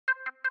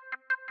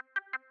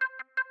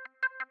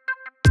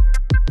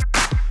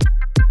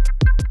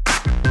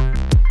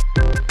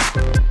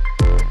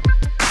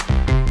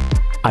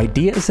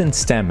Ideas in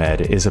STEM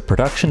Ed is a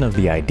production of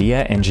the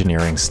Idea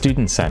Engineering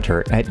Student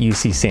Center at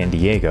UC San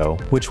Diego,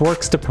 which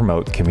works to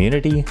promote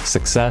community,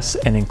 success,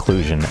 and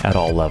inclusion at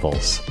all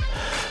levels.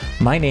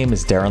 My name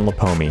is Darren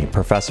Lipomi,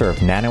 Professor of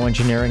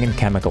NanoEngineering and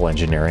Chemical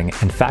Engineering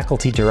and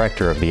Faculty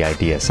Director of the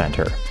Idea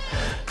Center.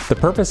 The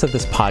purpose of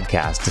this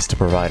podcast is to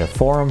provide a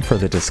forum for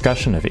the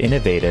discussion of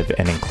innovative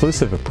and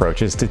inclusive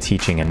approaches to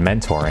teaching and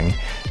mentoring,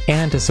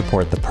 and to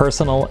support the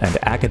personal and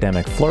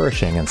academic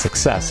flourishing and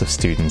success of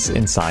students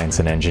in science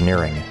and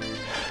engineering.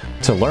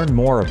 To learn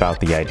more about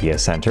the Idea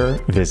Center,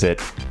 visit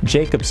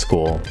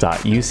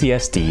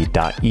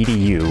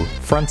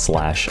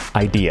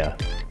jacobschool.ucsd.edu/idea.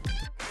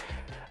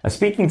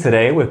 Speaking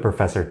today with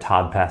Professor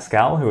Tod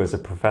Pascal, who is a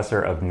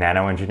professor of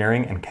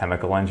nanoengineering and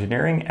chemical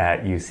engineering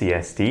at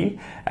UCSD.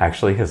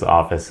 Actually, his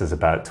office is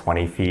about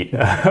 20 feet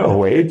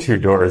away, 2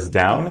 doors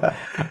down.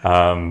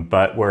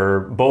 But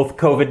we're both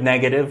COVID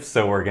negative,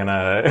 so we're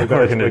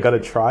gonna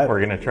try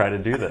to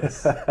do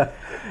this.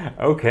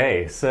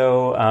 Okay,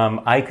 so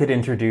I could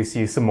introduce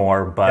you some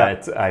more,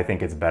 but yeah. I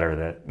think it's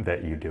better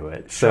that you do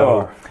it.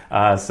 Sure.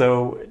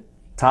 So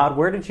Tod,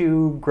 where did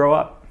you grow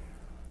up?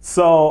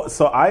 So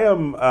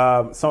I'm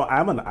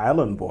an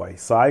island boy.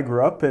 So I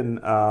grew up in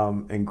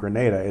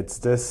Grenada. It's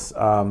this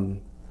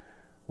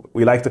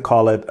we like to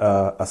call it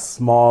a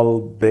small,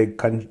 big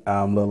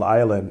little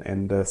island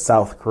in the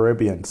South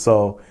Caribbean.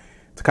 So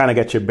to kind of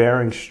get your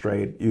bearings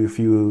straight, if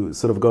you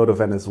sort of go to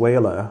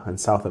Venezuela in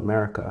South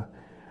America,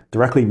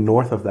 directly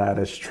north of that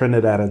is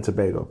Trinidad and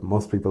Tobago.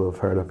 Most people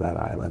have heard of that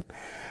island,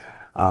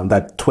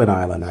 that twin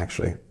island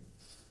actually.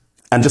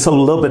 And just a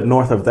little bit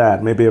north of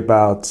that, maybe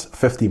about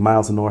 50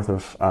 miles north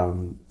of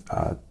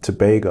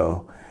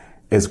Tobago,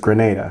 is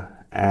Grenada.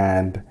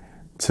 And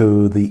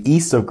to the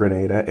east of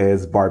Grenada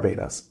is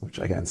Barbados, which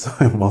again, so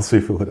most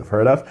people would have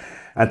heard of.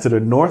 And to the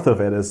north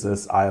of it is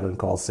this island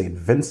called St.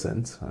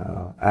 Vincent,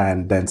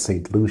 and then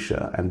St.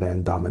 Lucia, and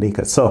then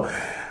Dominica. So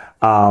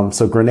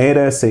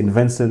Grenada, St.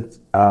 Vincent,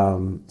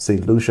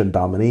 St. Lucia, and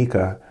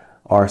Dominica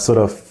are sort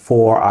of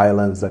 4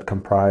 islands that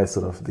comprise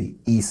sort of the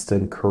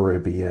Eastern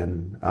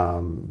Caribbean,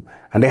 and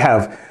they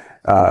have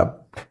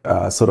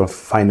sort of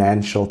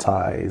financial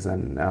ties,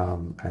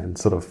 and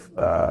sort of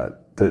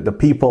the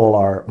people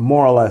are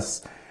more or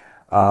less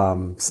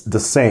the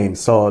same.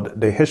 So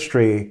the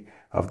history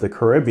of the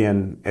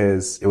Caribbean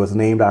it was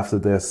named after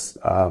this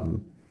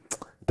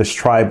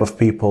tribe of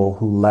people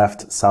who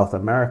left South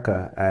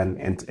America and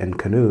in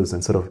canoes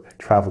and sort of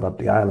traveled up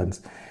the islands.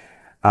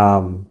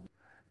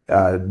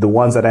 The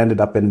ones that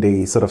ended up in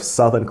the sort of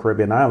southern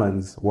Caribbean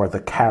islands were the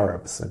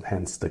Caribs, and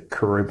hence the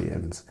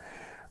Caribbeans.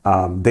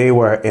 They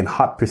were in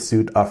hot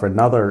pursuit of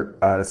another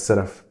set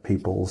of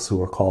peoples who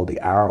were called the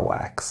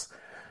Arawaks,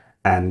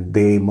 and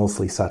they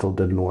mostly settled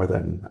the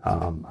northern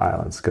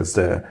islands because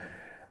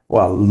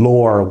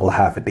lore will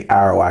have it, the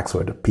Arawaks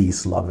were the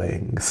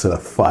peace-loving, sort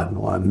of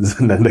fun ones,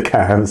 and then the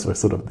Caribs were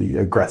sort of the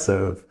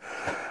aggressive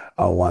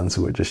ones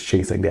who were just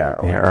chasing the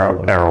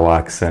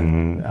Arawaks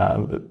and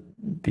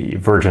the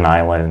Virgin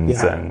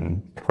Islands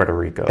and Puerto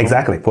Rico.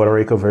 Exactly. Puerto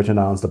Rico, Virgin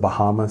Islands, the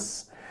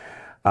Bahamas,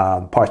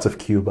 parts of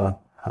Cuba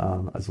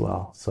as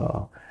well.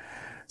 So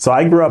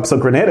I grew up, so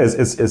Grenada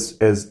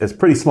is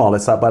pretty small.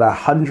 It's about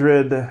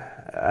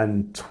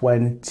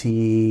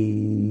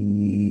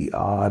 120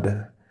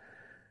 odd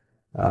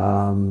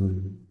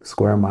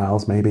square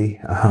miles maybe.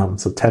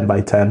 So 10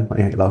 by 10,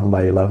 11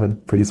 by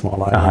 11, pretty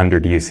small island.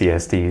 100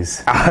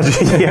 UCSDs.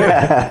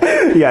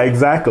 Yeah,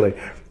 exactly.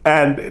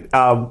 And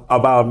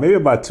about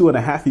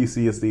 2.5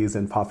 UCSDs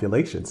in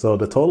population. So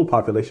the total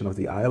population of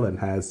the island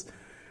has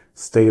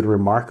stayed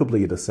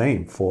remarkably the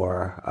same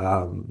for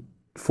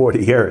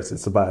 40 years.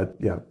 It's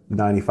about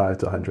 95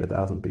 to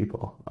 100,000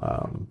 people.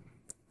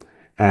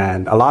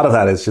 And a lot of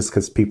that is just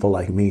because people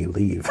like me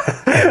leave.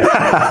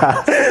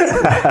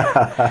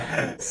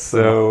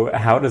 So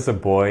how does a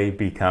boy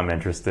become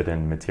interested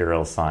in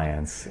material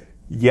science?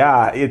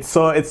 Yeah, it's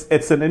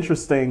an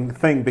interesting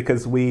thing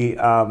because we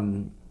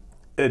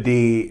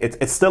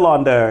it's still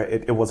under,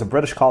 it was a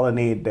British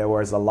colony. There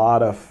was a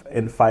lot of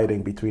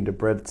infighting between the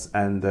Brits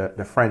and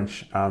the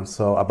French.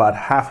 So about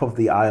half of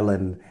the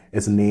island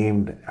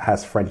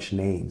has French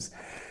names.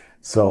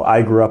 So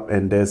I grew up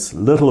in this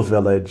little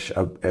village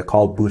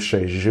called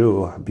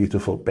Boucherjou,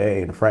 beautiful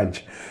bay in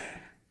French.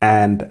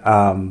 And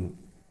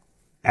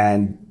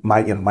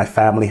my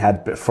family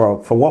had,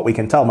 for what we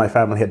can tell, my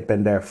family had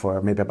been there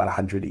for maybe about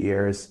 100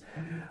 years.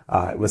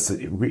 It was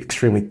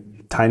extremely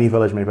tiny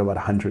village, maybe about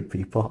 100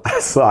 people.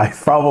 So I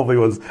probably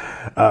was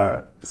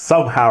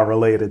somehow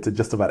related to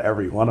just about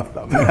every one of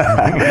them.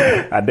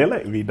 And they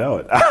let me know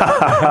it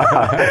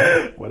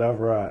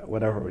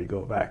whenever we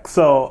go back.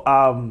 So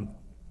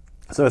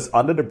it's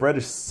under the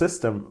British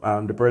system.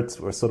 The Brits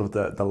were sort of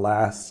the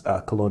last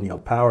colonial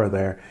power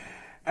there.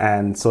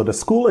 And so the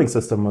schooling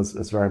system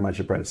is very much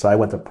a British. So I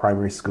went to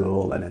primary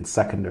school and then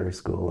secondary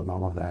school and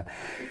all of that.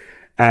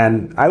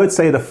 And I would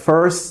say the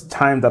first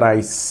time that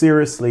I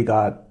seriously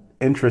got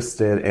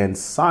interested in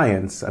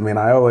science, I mean,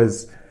 I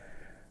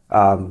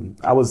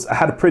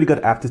had a pretty good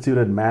aptitude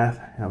in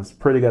math. I was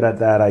pretty good at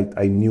that.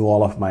 I knew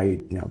all of my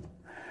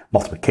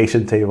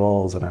multiplication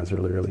tables when I was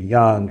really, really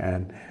young.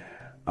 And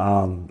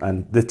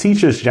the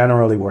teachers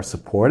generally were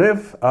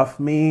supportive of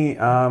me,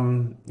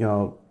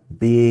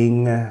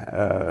 being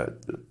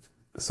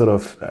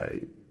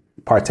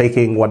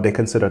partaking what they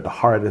considered the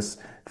hardest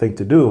thing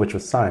to do, which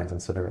was science.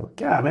 And so they were like,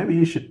 yeah, maybe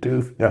you should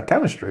do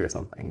chemistry or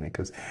something,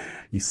 because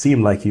you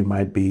seem like you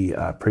might be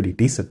pretty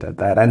decent at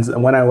that.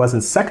 And when I was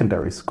in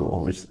secondary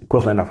school, which is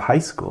equivalent of high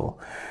school,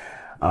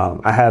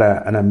 I had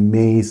an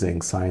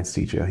amazing science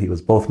teacher. He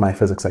was both my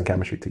physics and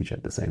chemistry teacher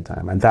at the same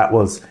time. And that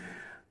was,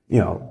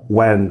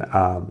 when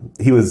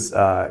he was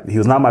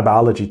not my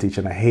biology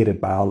teacher, and I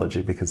hated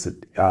biology because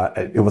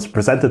it was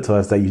presented to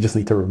us that you just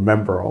need to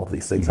remember all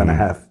these things. Mm-hmm. And I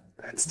have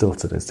still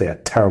to this day a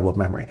terrible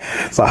memory.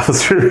 So I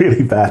was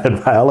really bad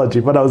at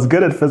biology, but I was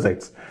good at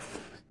physics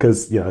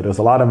because, there was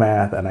a lot of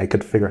math and I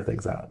could figure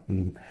things out.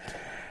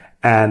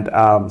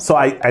 So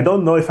I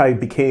don't know if I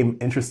became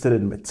interested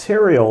in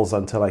materials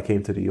until I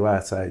came to the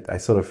US. I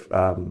sort of,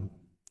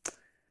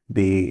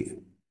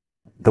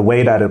 the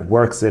way that it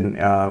works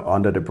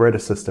under the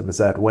British system is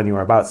that when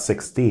you're about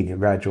 16, you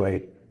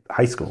graduate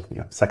high school,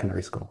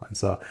 secondary school. And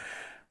so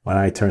when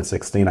I turned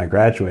 16, I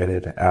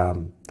graduated,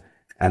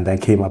 and then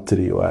came up to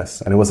the US.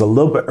 And it was a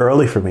little bit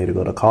early for me to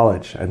go to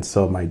college. And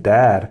so my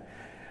dad,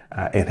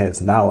 in his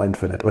now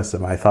infinite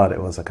wisdom, I thought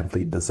it was a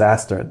complete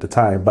disaster at the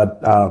time, but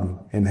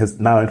in his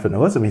now infinite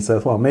wisdom, he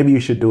says, well, maybe you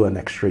should do an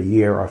extra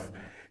year of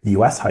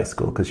US high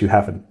school because you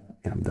haven't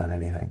done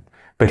anything.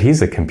 But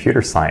he's a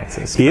computer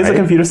scientist. He is a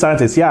computer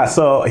scientist, yeah.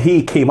 So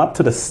he came up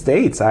to the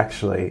States,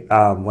 actually,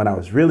 when I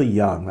was really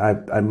young.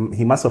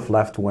 He must have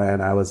left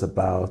when I was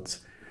about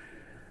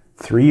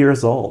 3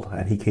 years old,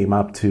 and he came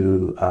up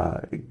to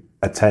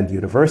attend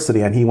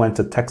university, and he went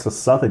to Texas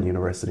Southern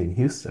University in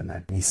Houston,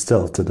 and he's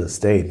still to this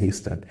day in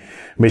Houston,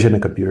 majored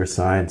in computer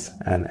science,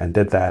 and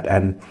did that.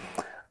 And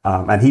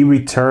he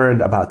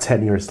returned about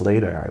 10 years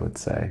later, I would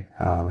say.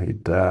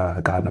 He'd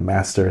gotten a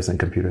master's in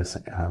computer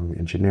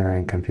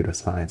engineering, computer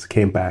science,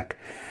 came back.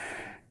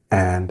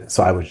 And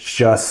so I was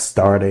just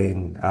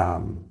starting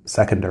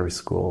secondary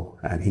school,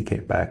 and he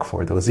came back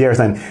for those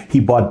years. And he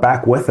brought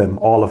back with him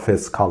all of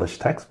his college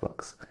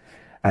textbooks.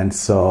 And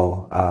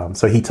so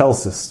he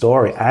tells this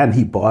story, and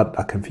he bought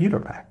a computer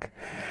back.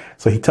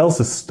 So he tells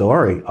the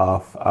story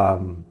of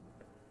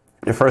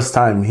the first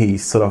time he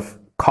sort of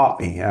caught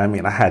me. I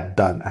mean, I had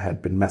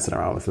been messing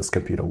around with this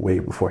computer way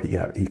before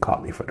he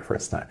caught me for the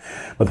first time.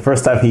 But the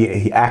first time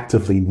he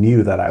actively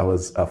knew that I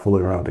was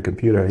fooling around with the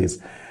computer,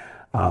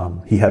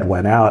 he had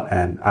went out,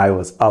 and I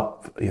was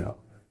up,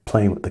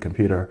 playing with the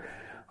computer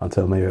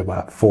until maybe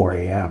about 4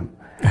 a.m.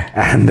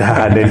 And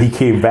then he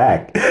came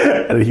back,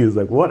 and he was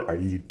like, what are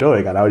you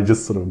doing? And I was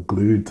just sort of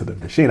glued to the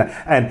machine.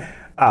 And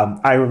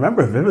I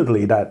remember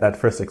vividly that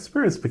first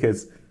experience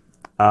because,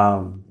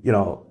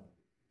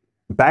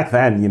 back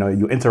then,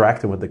 you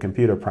interacted with the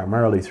computer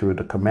primarily through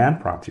the command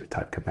prompt. You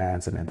type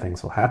commands and then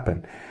things will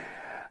happen.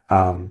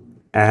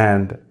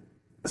 And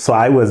so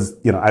I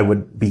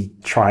would be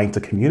trying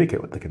to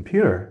communicate with the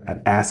computer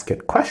and ask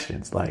it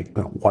questions like,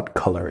 what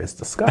color is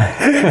the sky?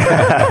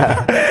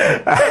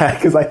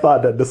 Because I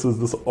thought that this was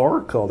this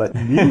oracle that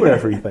knew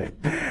everything.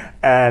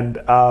 And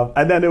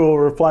then it will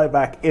reply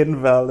back,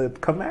 invalid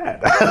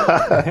command.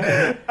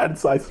 And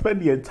so I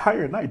spent the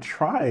entire night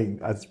trying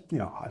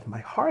my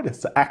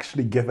hardest to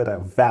actually give it a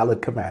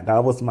valid command.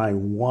 That was my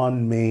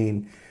one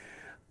main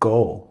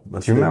goal. Do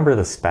you remember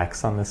the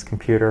specs on this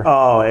computer?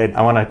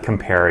 I want to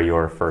compare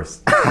your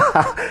first.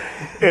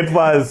 It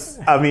was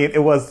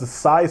the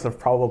size of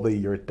probably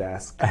your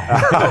desk.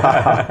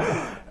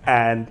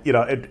 And,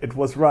 it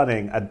was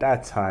running at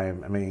that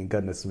time. I mean,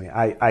 goodness me,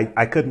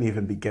 I couldn't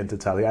even begin to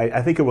tell you.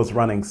 I think it was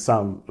running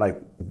some like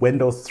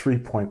Windows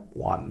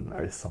 3.1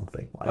 or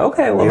something. Like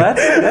okay, well, that's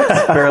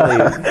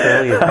fairly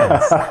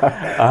advanced.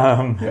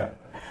 Yeah.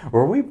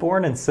 Were we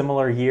born in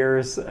similar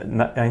years?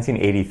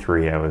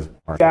 1983, I was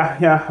born.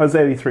 Yeah, I was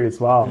 83 as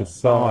well.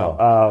 So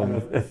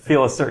I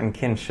feel a certain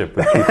kinship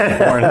with people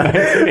born in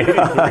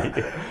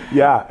 1983.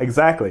 Yeah,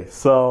 exactly.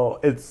 So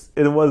it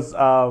was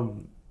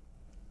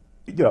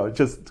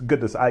just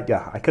goodness. I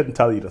couldn't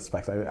tell you the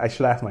specs. I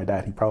should ask my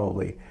dad. He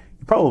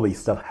probably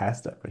still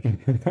has that.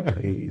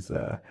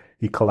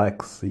 He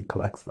collects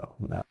them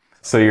now.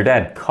 So your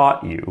dad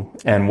caught you,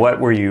 and what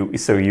were you?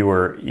 So you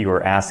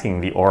were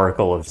asking the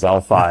Oracle of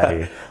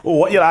Delphi.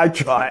 Well, I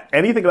try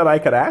anything that I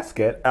could ask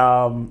it.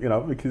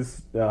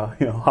 Because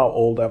how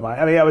old am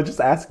I? I mean, I was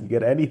just asking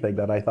it anything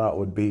that I thought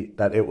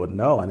that it would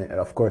know, and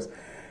of course,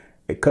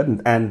 it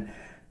couldn't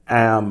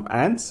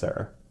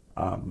answer.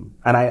 And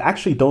I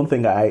actually don't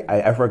think I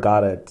ever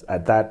got it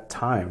at that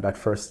time.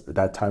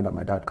 That time that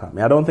my dad caught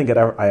me, I don't think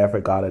I ever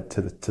got it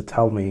to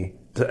tell me.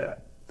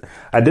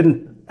 I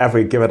didn't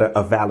ever give it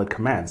a valid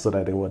command so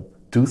that it would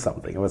do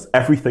something. It was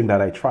everything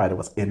that I tried. It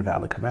was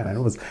invalid command, and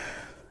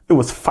it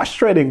was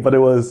frustrating, but it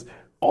was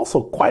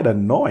also quite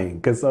annoying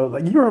because I was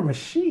like, "You're a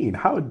machine.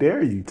 How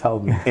dare you tell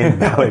me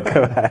invalid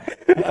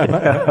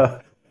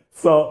command?"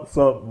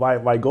 So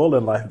my goal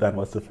in life then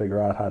was to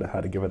figure out how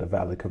to give it a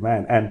valid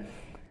command, and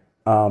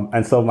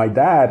And so my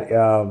dad,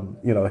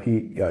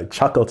 he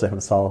chuckled to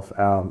himself,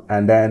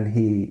 and then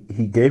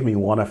he gave me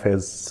one of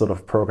his sort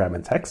of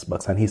programming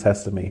textbooks, and he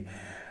says to me,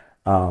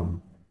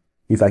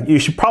 he's like, you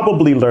should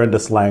probably learn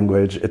this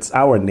language. It's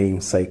our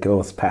namesake. It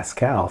was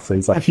Pascal. So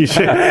he's like, you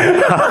should,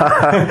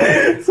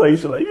 you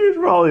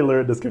should probably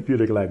learn this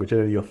computing language,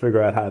 and then you'll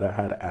figure out how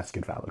to ask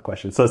invalid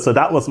questions. So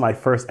that was my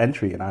first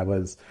entry, and I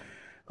was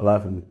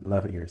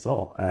 11 years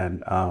old,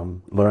 and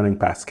learning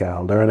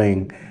Pascal,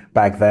 learning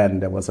back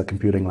then there was a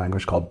computing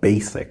language called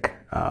BASIC,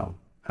 and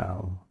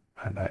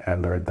I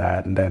learned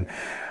that, and then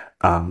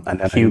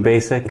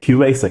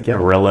QBasic, yeah,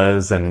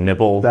 gorillas and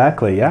nibble,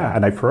 exactly, yeah,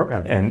 and I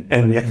programmed and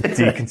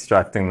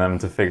deconstructing them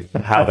to figure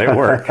out how they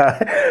work.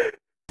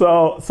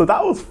 So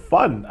that was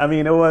fun. I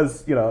mean, it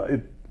was,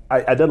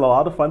 I did a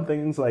lot of fun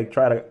things like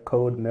try to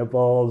code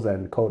nibbles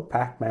and code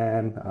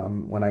Pac-Man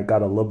when I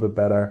got a little bit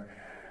better.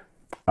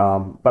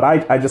 But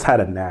I just had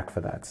a knack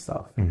for that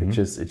stuff. It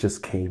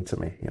just came to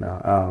me,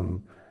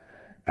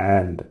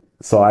 and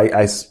so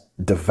I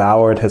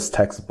devoured his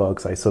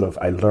textbooks. I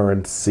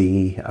learned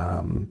C,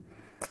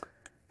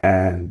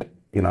 and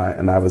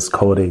I was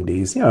coding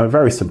these,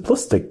 very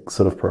simplistic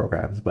sort of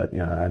programs, but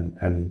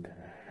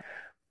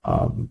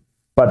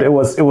but it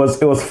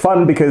was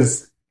fun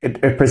because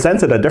it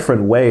presented a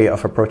different way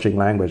of approaching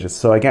languages.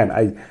 So again,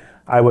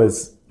 I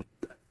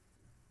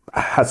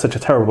had such a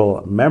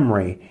terrible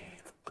memory.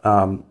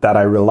 That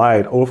I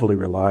overly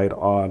relied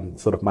on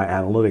sort of my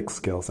analytic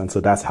skills. And so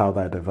that's how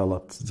that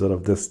developed sort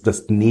of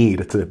this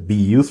need to be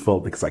useful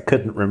because I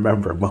couldn't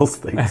remember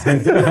most things.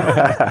 And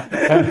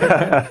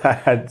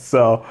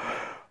so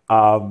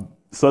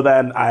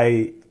then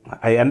I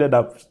ended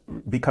up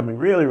becoming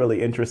really,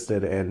 really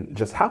interested in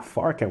just how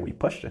far can we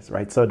push this,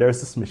 right? So there's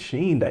this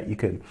machine that you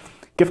can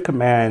give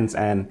commands,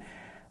 and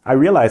I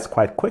realized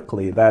quite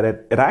quickly that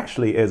it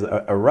actually is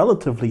a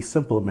relatively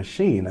simple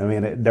machine. I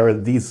mean, there are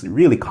these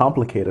really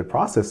complicated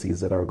processes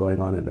that are going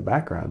on in the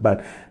background,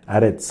 but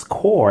at its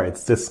core,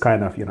 it's this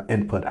kind of,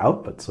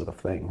 input-output sort of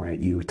thing, right?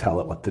 You tell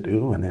it what to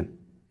do and then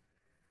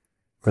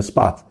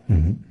respond.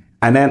 Mm-hmm.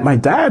 And then my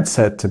dad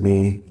said to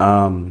me,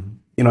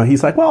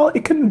 he's like, well,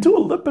 it can do a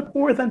little bit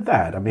more than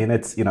that. I mean,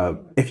 it's,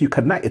 if you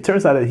connect, it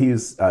turns out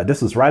that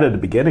this was right at the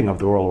beginning of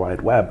the World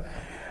Wide Web.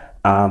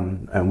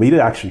 And we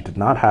actually did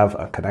not have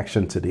a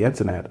connection to the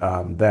internet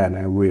then,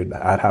 and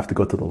I'd have to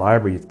go to the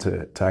library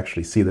to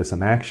actually see this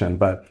in action.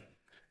 But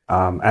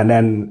and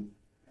then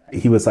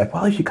he was like,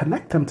 well, if you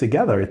connect them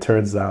together, it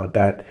turns out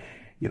that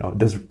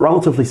this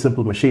relatively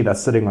simple machine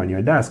that's sitting on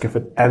your desk, if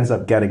it ends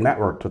up getting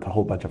networked with a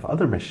whole bunch of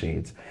other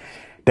machines,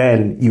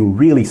 then you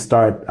really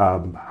start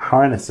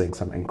harnessing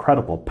some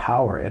incredible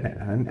power in it.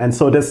 And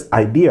so this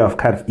idea of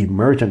kind of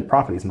emergent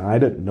properties, now I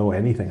didn't know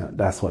anything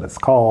that's what it's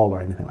called or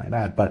anything like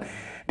that, but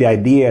the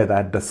idea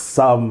that the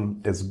sum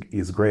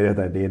is greater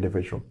than the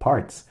individual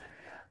parts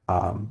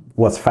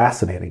was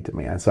fascinating to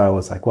me. And so I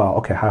was like, well,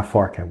 okay, how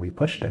far can we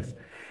push this?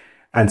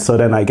 And so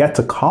then I get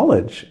to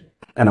college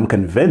and I'm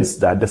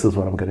convinced that this is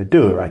what I'm going to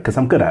do, right? Because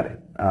I'm good at it.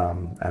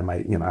 And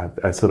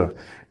I sort of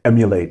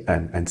emulate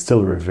and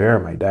still revere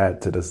my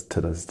dad to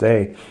this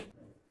day.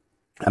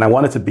 And I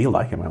wanted to be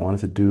like him. I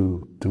wanted to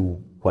do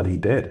what he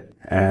did.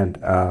 And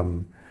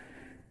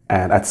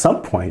at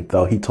some point,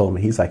 though, he told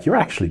me, he's like, you're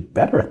actually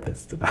better at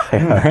this than I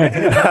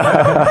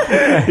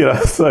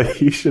am. So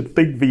you should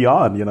think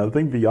beyond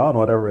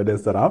whatever it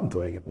is that I'm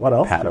doing. What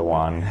else?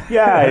 Padawan.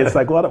 Yeah, it's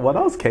like, what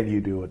else can you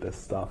do with this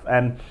stuff?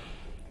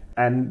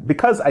 And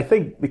because I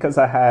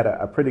had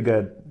a pretty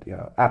good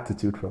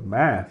aptitude for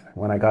math,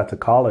 when I got to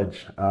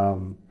college,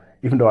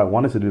 even though I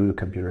wanted to do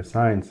computer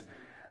science,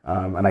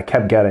 and I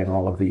kept getting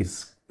all of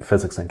these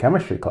physics and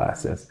chemistry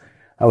classes,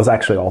 I was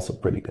actually also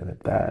pretty good at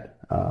that.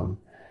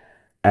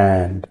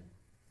 And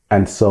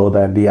so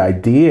then the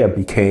idea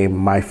became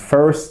my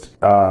first,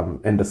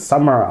 in the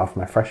summer of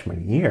my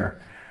freshman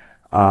year,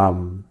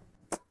 I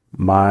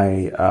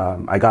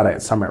got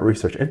a summer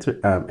research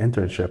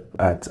internship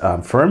at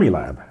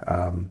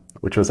Fermilab,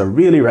 which was a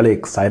really, really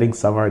exciting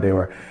summer. They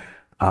were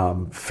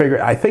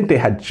I think they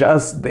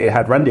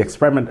had run the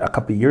experiment a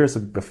couple of years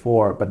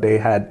before, but they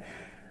had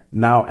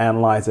now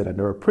analyzed it and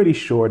they were pretty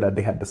sure that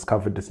they had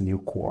discovered this new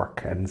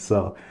quark. And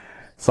so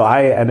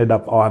I ended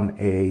up on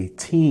a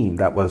team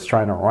that was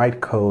trying to write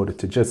code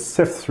to just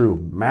sift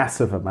through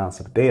massive amounts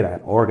of data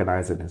and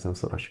organize it in some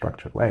sort of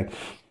structured way.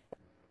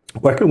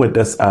 Working with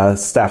this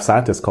staff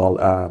scientist called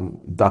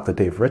Dr.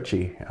 Dave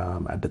Ritchie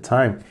at the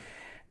time,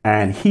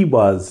 and he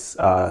was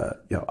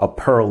a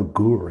Perl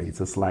guru. It's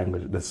this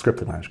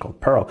scripting language called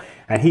Perl,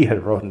 and he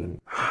had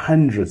written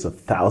hundreds of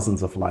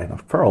thousands of lines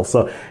of Perl.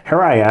 So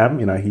here I am,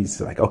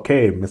 he's like,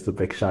 okay, Mr.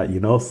 Big Shot,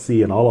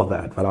 C and all of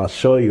that, but I'll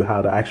show you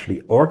how to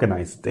actually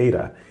organize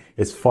data.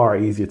 It's far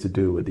easier to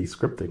do with these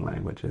scripting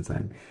languages,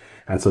 and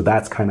so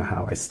that's kind of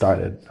how I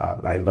started.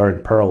 I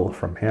learned Perl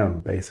from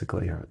him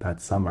basically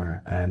that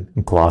summer. And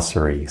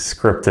glossary,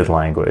 scripted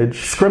language.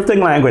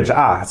 Scripting language.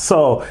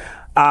 So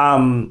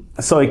in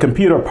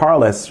computer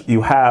parlance,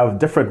 you have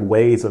different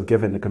ways of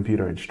giving the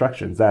computer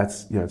instructions.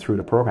 That's, through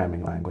the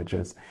programming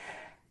languages.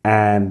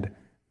 And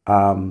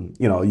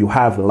you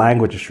have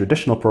languages,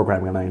 traditional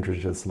programming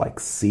languages like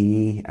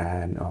C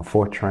and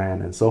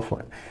Fortran and so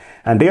forth.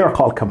 And they are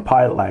called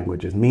compiled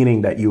languages,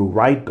 meaning that you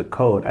write the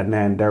code and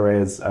then there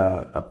is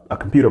a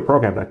computer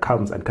program that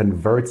comes and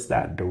converts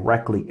that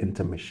directly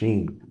into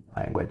machine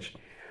language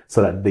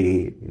so that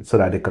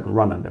it can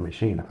run on the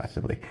machine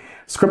effectively.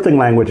 Scripting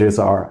languages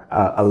are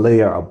a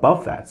layer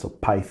above that. So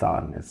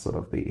Python is sort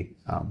of the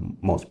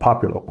most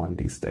popular one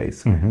these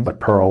days, but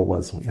Perl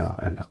was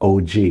an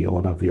OG,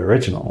 one of the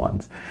original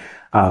ones.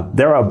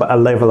 They're a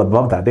level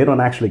above that. They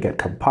don't actually get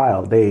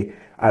compiled.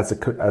 As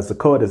the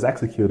code is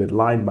executed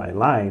line by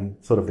line,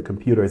 sort of the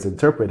computer is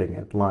interpreting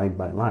it line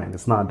by line.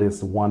 It's not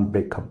this one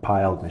big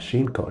compiled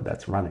machine code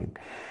that's running.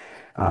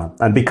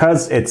 And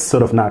because it's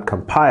sort of not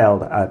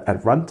compiled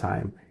at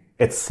runtime,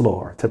 it's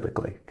slower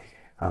typically.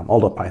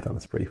 Although Python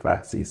is pretty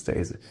fast these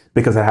days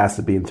because it has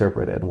to be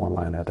interpreted one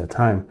line at a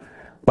time.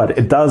 But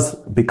it does,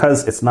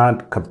 because it's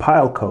not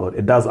compiled code,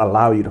 it does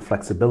allow you the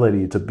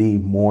flexibility to be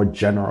more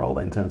general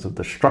in terms of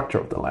the structure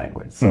of the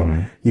language.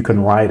 So you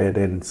can write it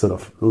in sort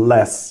of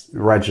less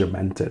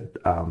regimented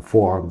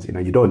forms.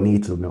 You don't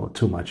need to know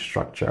too much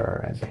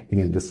structure, and you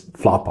can just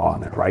flop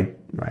on it, right?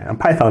 And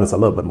Python is a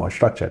little bit more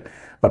structured,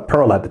 but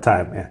Perl at the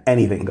time,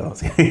 anything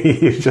goes.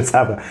 You just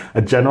have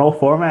a general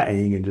format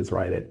and you can just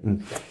write it.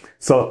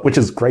 So, which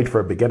is great for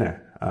a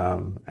beginner.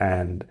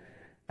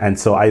 And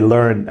so I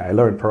learned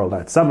Perl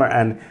that summer,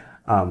 and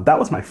that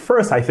was my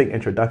first, I think,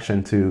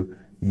 introduction to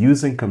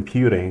using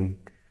computing,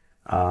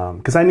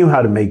 because I knew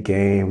how to make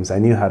games. I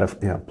knew how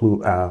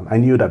to, I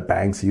knew that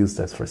banks used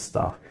this for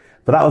stuff,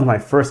 but that was my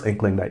first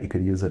inkling that you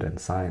could use it in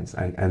science,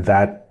 and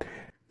that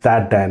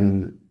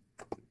then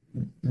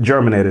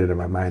germinated in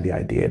my mind the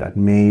idea that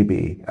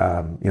maybe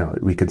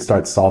we could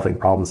start solving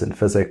problems in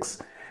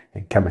physics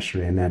and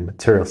chemistry and then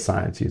material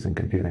science using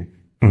computing.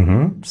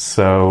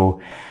 So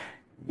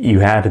you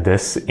had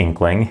this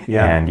inkling,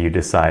 and you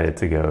decided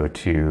to go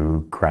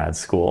to grad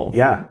school.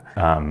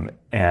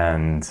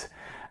 And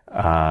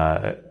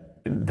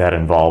that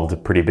involved a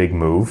pretty big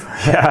move.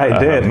 Yeah, I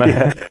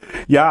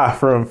did.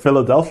 From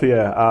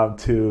Philadelphia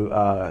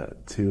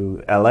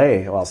to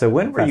LA. Well, so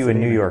when were you in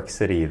New York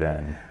City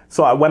then?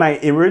 So when I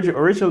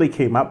originally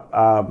came up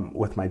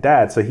with my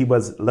dad, so he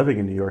was living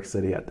in New York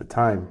City at the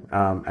time,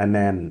 and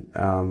then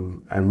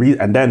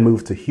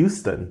moved to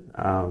Houston.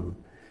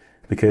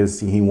 Because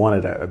he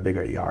wanted a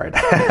bigger yard,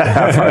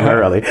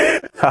 primarily.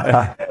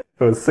 I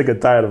was sick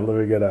and tired of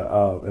living in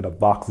a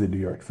box in New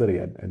York City,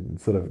 and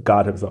sort of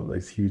got himself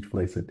this huge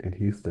place in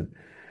Houston.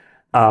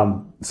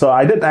 So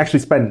I didn't actually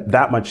spend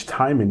that much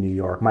time in New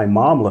York. My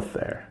mom lived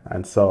there,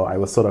 and so I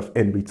was sort of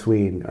in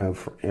between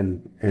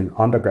in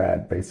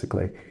undergrad,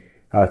 basically.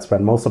 I would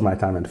spend most of my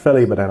time in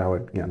Philly, but then I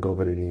would go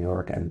over to New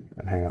York and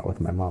hang out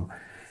with my mom.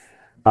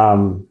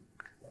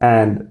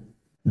 And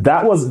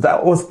that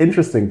was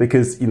interesting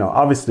because,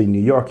 obviously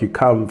New York, you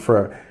come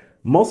for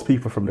most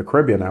people from the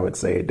Caribbean, I would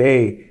say,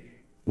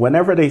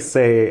 whenever they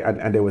say,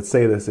 and they would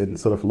say this in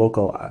sort of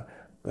local,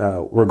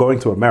 we're going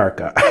to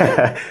America,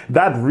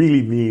 that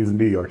really means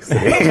New York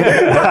City.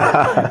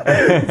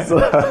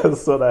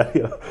 so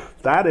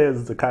that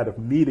is the kind of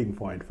meeting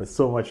point for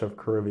so much of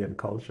Caribbean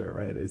culture,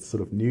 right? It's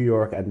sort of New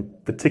York, and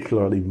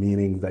particularly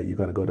meaning that you're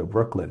going to go to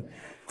Brooklyn.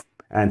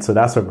 And so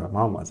that's where my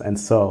mom was. And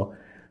so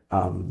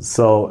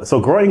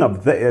growing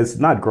up there is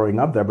not growing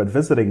up there, but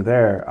visiting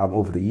there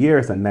over the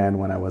years, and then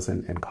when I was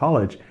in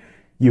college,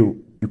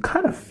 you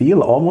kind of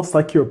feel almost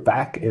like you're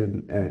back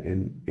in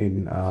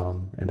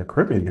the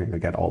Caribbean. You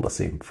get all the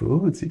same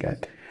foods. You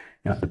get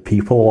the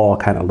people all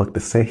kind of look the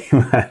same.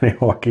 They're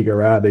walking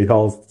around. They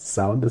all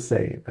sound the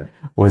same.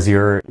 Was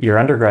your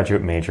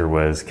undergraduate major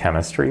was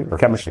chemistry or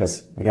chemistry?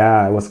 Physics?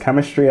 Yeah, it was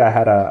chemistry. I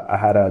had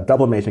a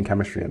double major in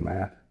chemistry and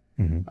math,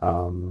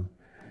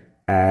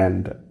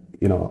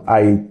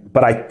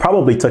 but I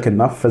probably took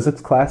enough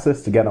physics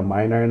classes to get a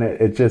minor in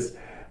it.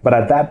 But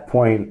at that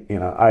point,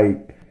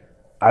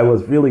 I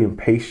was really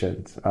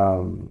impatient,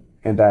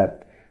 in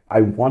that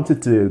I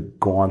wanted to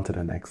go on to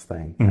the next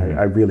thing.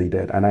 I really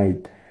did.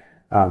 And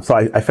so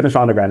I finished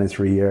undergrad in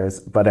 3 years,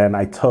 but then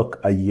I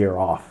took a year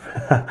off.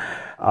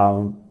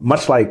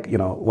 Much like,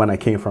 when I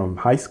came from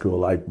high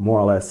school, I more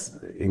or less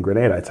in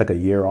Grenada, I took a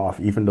year off,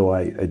 even though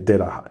I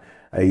did a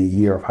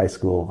year of high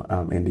school,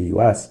 in the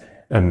US.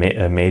 A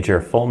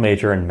full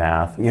major in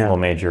math, full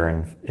major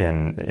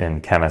in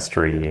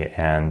chemistry,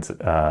 and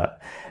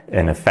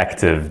an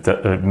effective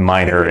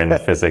minor in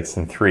physics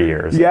in 3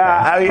 years.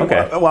 Yeah,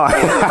 okay. Well,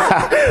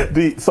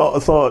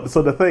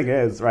 so the thing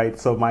is, right?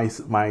 So my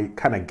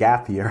kind of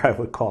gap year, I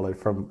would call it,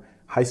 from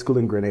high school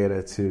in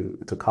Grenada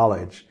to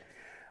college,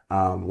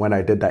 when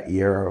I did that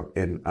year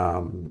in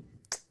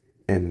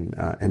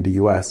the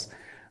US.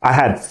 I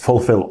had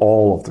fulfilled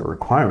all of the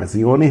requirements.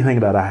 The only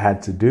thing that I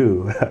had to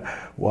do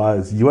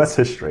was U.S.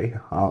 history,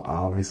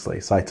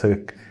 obviously. So I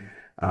took,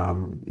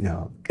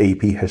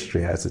 AP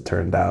history, as it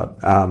turned out.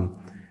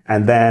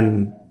 And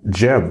then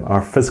gym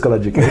or physical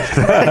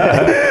education.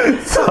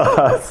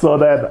 so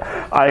then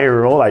I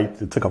enrolled. I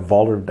took a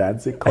ballroom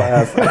dancing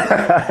class.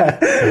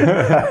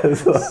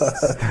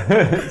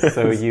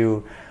 So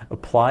you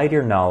applied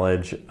your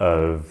knowledge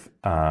of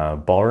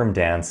ballroom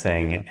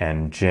dancing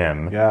and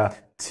gym to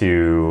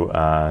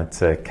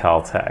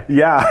Caltech.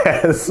 Yeah.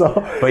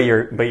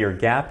 But your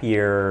gap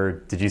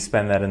year, did you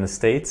spend that in the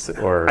States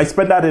or? I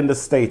spent that in the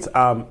States.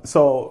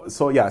 So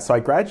I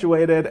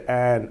graduated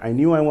and I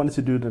knew I wanted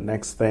to do the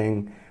next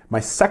thing. My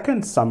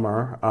second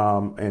summer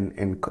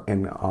in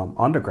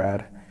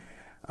undergrad,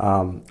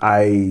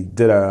 I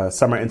did a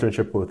summer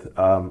internship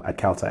at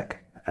Caltech,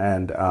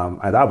 and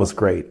that was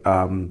great.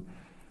 And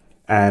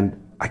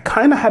I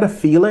kind of had a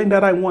feeling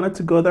that I wanted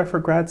to go there for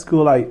grad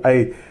school.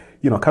 Coming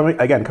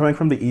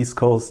from the East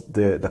Coast,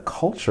 the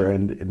culture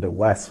in the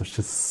West was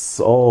just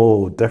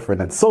so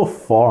different and so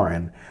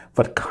foreign,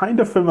 but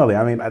kind of familiar.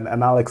 I mean,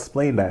 and I'll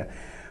explain that.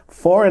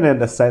 Foreign in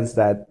the sense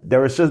that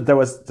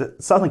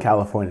Southern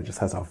California just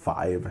has a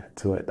vibe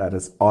to it that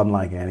is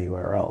unlike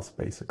anywhere else,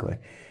 basically.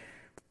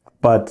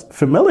 But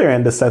familiar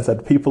in the sense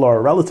that people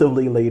are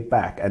relatively laid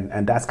back,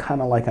 and that's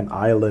kind of like an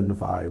island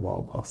vibe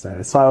almost.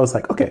 And so I was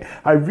like, okay,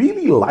 I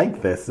really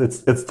like this.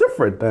 It's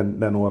different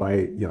than what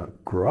I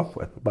grew up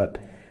with, but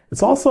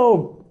it's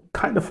also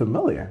kind of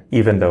familiar.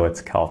 Even though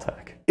it's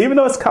Caltech.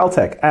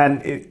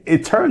 And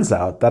it turns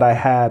out that I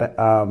had,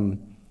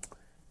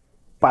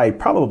 by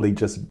probably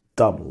just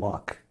dumb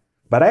luck,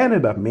 but I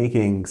ended up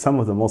making some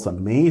of the most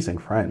amazing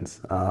friends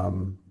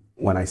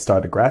when I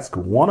started grad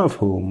school, one of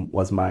whom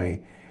was my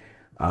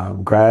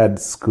grad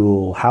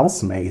school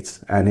housemate,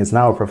 and is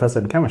now a professor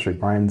in chemistry,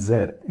 Brian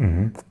Zid.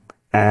 Mm-hmm.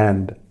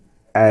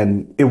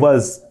 And it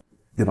was,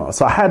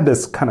 so I had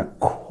this kind of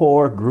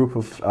core group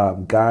of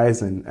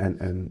guys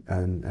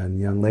and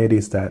young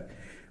ladies that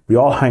we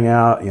all hung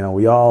out.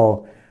 We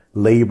all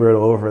labored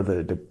over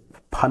the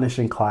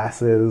punishing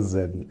classes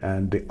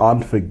and the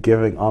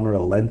unforgiving,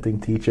 unrelenting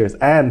teachers,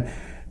 and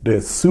the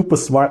super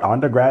smart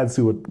undergrads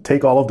who would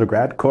take all of the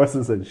grad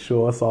courses and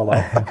show us all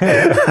up.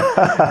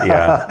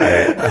 Yeah,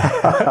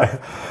 I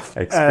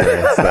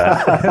experienced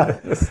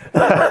that.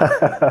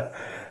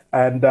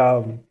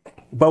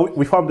 But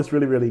we formed this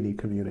really, really neat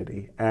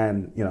community,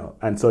 and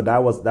so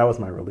that was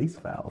my release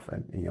valve.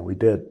 And we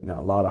did a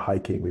lot of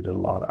hiking, we did a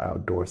lot of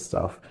outdoor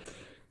stuff,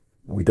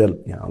 we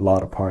did a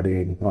lot of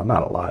partying. Well,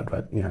 not a lot,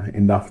 but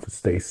enough to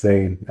stay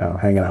sane,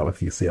 hanging out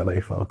with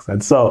UCLA folks.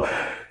 And so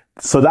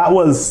that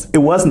was it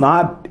was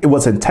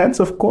intense,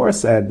 of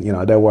course, and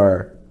there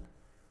were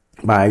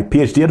my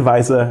PhD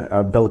advisor,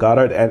 Bill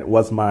Goddard, and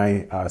was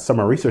my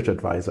summer research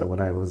advisor when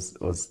I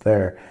was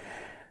there.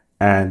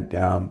 And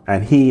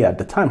he at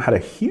the time had a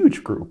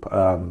huge group.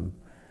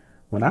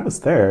 When I was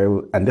there,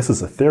 and this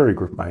is a theory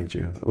group, mind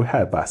you, we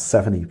had about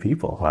 70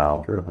 people.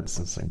 Wow, this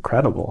is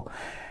incredible.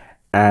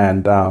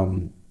 And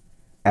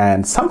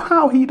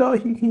somehow he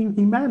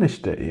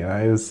managed it.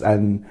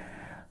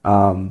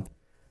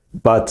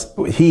 But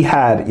he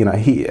had,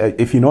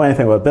 if you know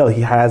anything about Bill,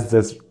 he has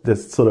this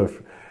sort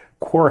of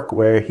quirk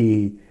where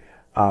he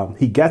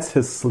gets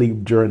his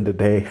sleep during the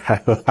day.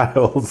 I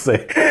will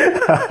say,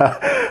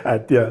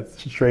 at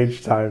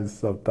strange times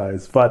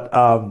sometimes, but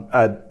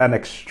an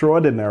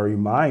extraordinary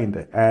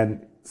mind.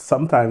 And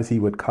sometimes he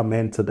would come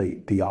into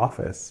the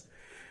office.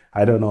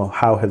 I don't know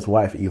how his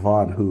wife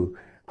Yvonne, who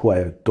I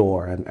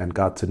adore and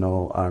got to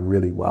know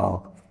really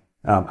well,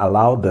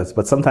 allowed this,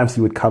 but sometimes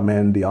he would come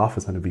in the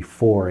office and it'd be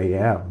 4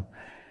 a.m.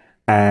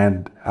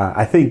 And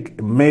I think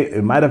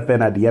it might have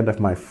been at the end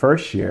of my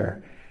first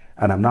year,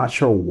 and I'm not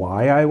sure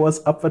why I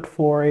was up at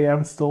 4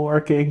 a.m. still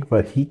working,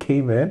 but he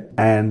came in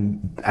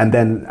and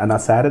then on a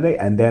Saturday,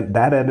 and then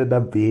that ended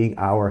up being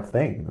our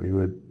thing. We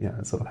would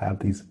sort of have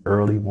these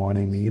early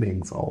morning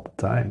meetings all the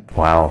time.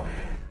 Wow.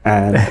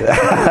 And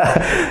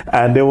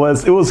and it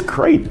was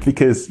great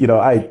because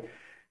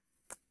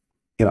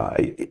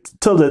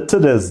to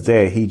this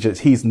day,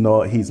 he's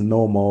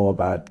no more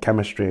about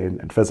chemistry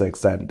and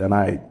physics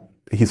than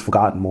he's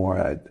forgotten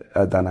more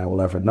than I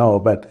will ever know.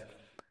 But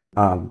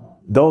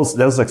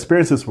those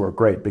experiences were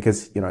great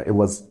because it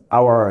was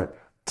our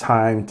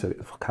time to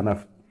kind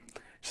of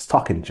just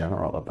talk in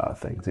general about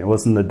things. It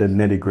wasn't the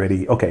nitty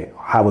gritty. Okay,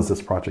 how was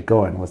this project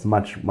going? It was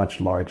much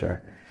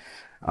larger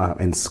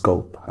in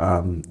scope,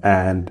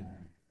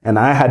 and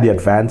I had the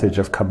advantage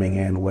of coming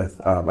in with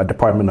a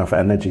Department of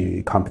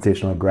Energy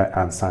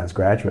Computational Science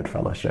Graduate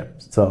Fellowship.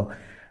 So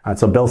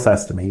Bill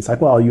says to me, he's like,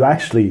 well, you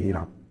actually,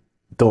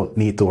 don't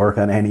need to work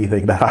on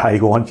anything that I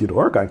want you to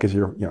work on because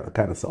you're,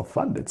 kind of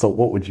self-funded. So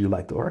what would you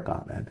like to work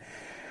on?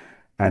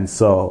 And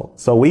so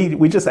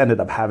we just ended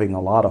up having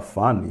a lot of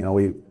fun.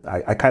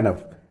 I kind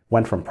of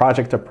went from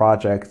project to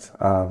project,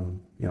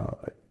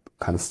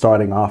 kind of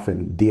starting off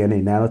in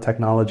DNA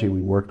nanotechnology.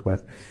 We worked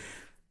with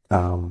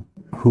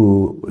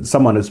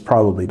someone who's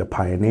probably the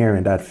pioneer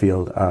in that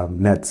field,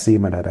 Ned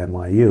Seaman at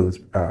NYU, who's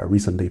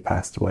recently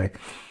passed away.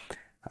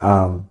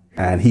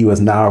 And he was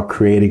now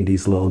creating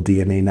these little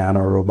DNA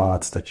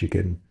nanorobots that you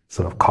can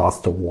sort of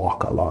caused to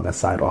walk along a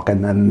sidewalk.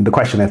 And then the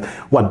question is,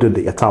 what did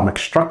the atomic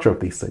structure of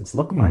these things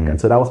look like?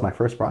 And so that was my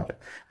first project.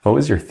 What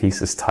was your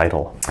thesis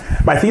title?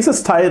 My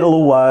thesis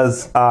title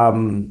was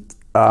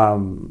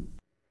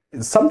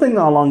something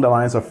along the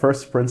lines of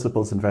first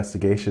principles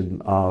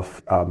investigation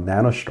of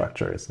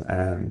nanostructures,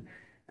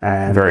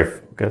 and very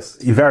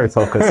focused. Very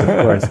focused, of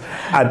course.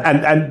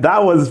 And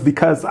that was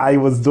because I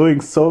was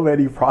doing so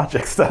many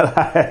projects that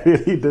I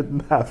really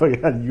didn't have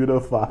a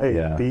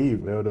unified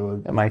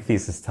theme. My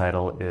thesis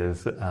title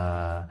is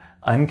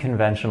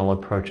Unconventional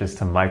Approaches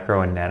to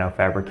Micro and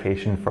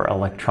Nanofabrication for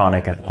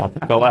Electronic and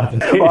Optical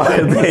Applications.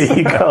 Well, there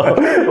you go.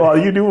 Well,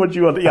 you knew what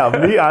you wanted. Yeah,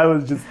 me, I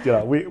was just,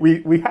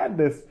 we had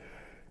this,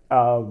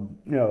 the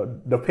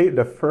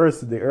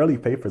early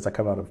papers that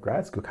come out of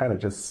grad school kind of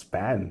just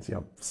spans,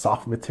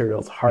 soft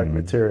materials, hard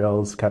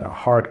materials, kind of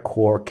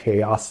hardcore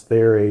chaos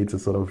theory to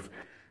sort of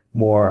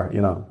more,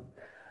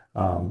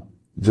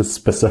 just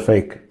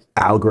specific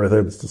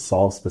algorithms to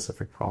solve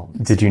specific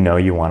problems. Did you know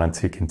you wanted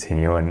to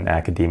continue in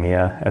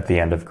academia at the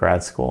end of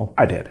grad school?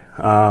 I did.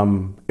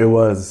 It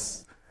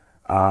was,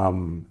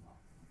 and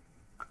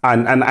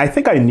I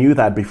think I knew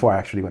that before I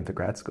actually went to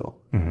grad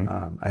school.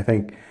 I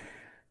think,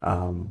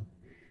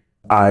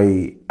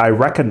 I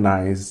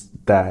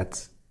recognized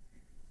that,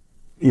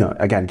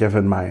 again,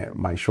 given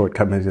my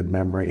shortcomings in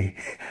memory,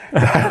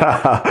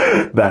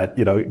 that,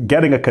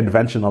 getting a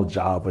conventional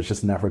job was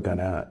just never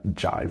gonna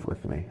jive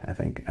with me, I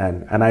think.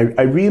 And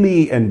I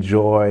really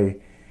enjoy,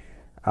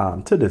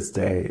 to this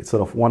day,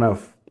 sort of one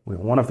of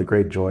the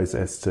great joys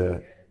is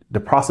the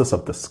process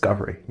of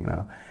discovery,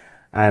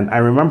 And I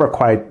remember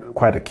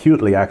quite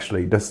acutely,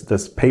 actually,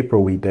 this paper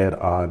we did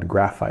on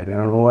graphite,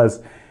 and it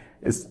was,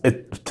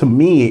 to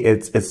me,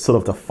 it's sort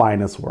of the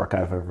finest work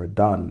I've ever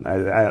done,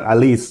 at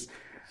least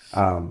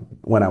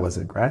when I was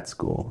in grad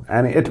school.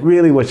 And it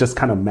really was just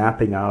kind of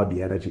mapping out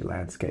the energy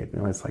landscape.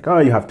 It's like,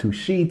 you have two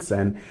sheets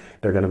and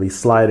they're going to be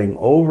sliding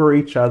over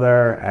each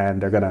other, and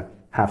they're going to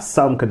have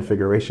some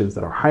configurations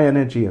that are high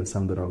energy and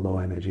some that are low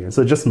energy. And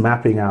so just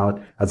mapping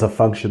out as a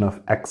function of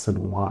X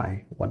and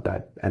Y what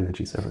that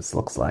energy surface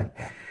looks like.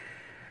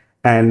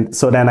 And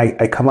so then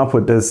I come up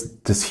with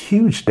this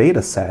huge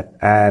data set,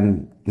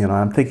 and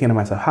I'm thinking to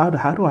myself, how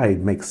do I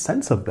make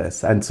sense of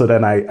this? And so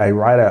then I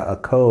write a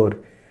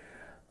code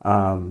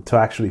to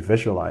actually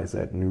visualize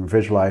it and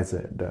visualize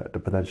it, the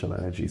potential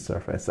energy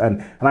surface.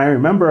 And I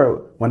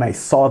remember when I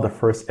saw the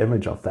first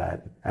image of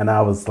that, and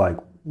I was like,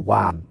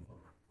 wow,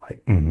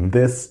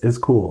 this is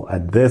cool,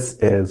 and this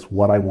is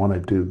what I want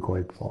to do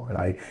going forward.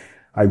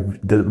 I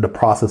did the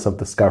process of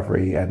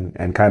discovery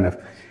and kind of,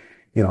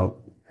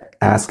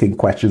 asking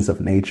questions of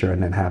nature,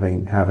 and then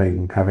having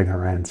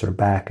her answer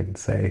back and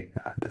say,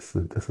 this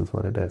is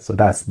what it is. So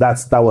that's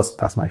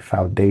my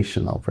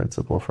foundational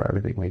principle for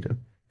everything we do.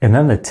 And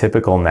then the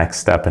typical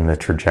next step in the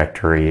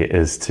trajectory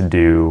is to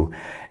do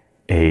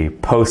a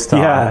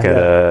postdoc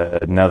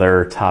at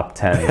another top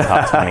 10,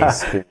 top 20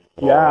 school.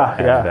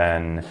 And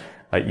then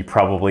you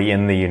probably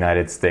in the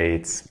United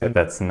States, but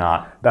that's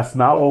not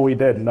what we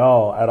did.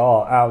 No, at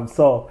all.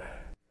 So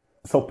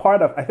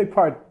part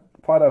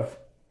of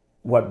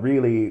what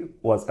really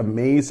was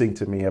amazing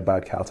to me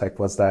about Caltech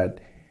was that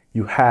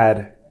you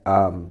had,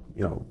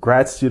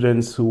 grad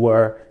students who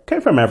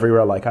came from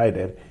everywhere like I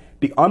did.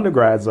 The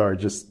undergrads are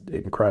just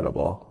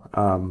incredible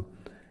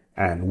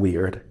and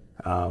weird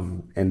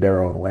in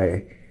their own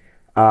way.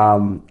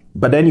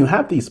 But then you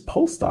have these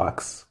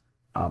postdocs,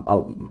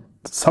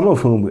 some of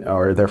whom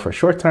are there for a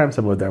short time,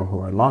 some of them who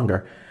are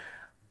longer.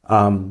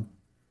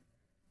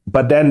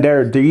 But then they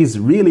are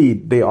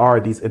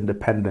these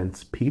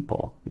independent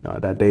people,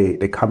 that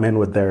they come in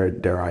with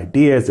their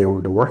ideas. They're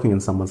working in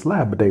someone's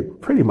lab, but they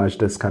pretty much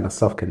this kind of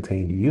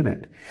self-contained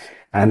unit.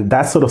 And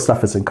that sort of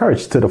stuff is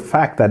encouraged, to the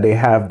fact that they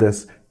have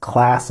this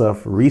class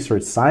of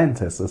research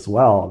scientists as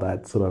well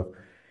that sort of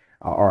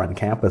are on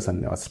campus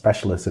and are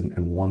specialists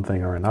in one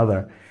thing or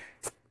another.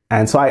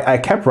 And so I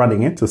kept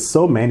running into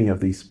so many of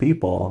these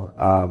people,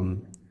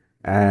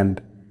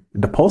 and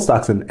the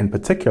postdocs in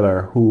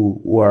particular, who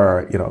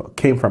were,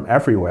 came from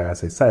everywhere,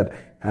 as I said,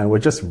 and were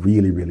just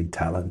really, really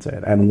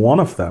talented. And one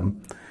of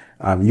them,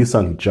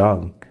 Yusung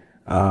Jung,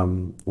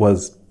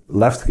 was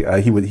left.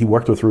 He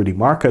worked with Rudy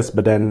Marcus,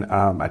 but then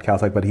at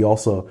Caltech, but he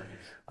also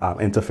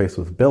interfaced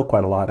with Bill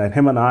quite a lot. And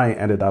him and I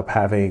ended up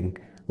having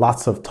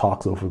lots of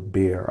talks over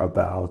beer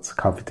about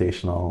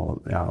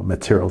computational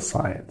material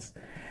science.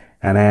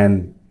 And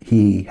then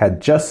he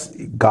had just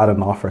got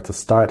an offer to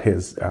start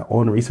his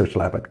own research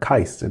lab at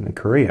KAIST in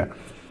Korea.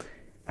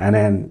 And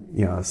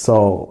then,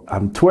 so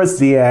towards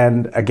the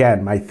end,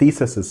 again, my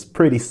thesis is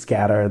pretty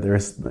scattered.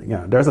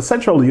 There's a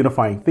central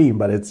unifying theme,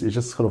 but it's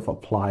just sort of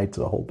applied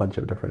to a whole bunch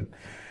of different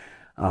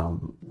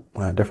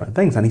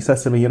things. And he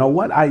says to me,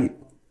 what, I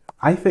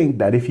think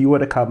that if you were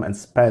to come and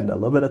spend a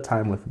little bit of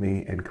time with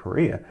me in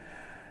Korea,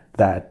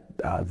 that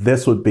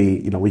this would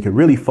be, we could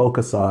really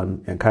focus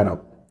on and kind of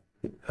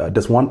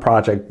this one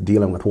project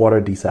dealing with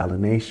water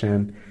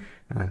desalination.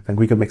 I think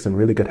we could make some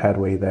really good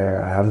headway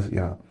there.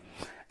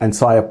 And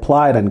so I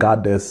applied and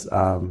got this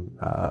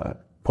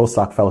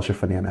postdoc fellowship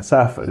for the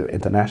NSF,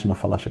 international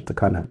fellowship to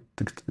kind of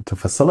to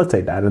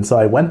facilitate that. And so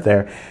I went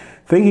there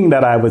thinking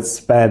that I would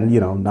spend,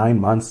 9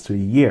 months to a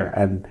year.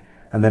 And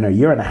then a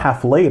year and a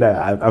half later,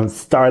 I'm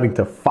starting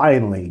to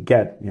finally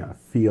get,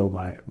 feel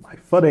my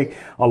footing.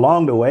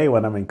 Along the way,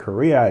 when I'm in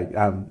Korea,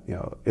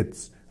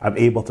 I'm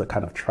able to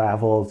kind of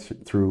travel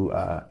through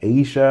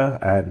Asia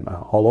and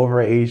all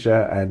over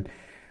Asia, and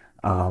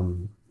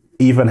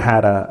even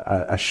had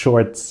a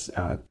short,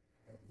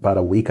 about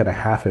a week and a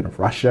half in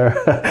Russia.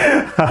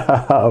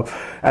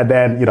 And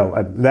then,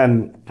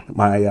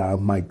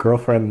 my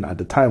girlfriend at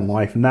the time,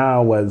 wife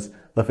now, was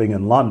living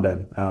in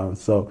London.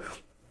 So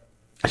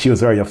she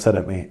was very upset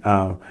at me,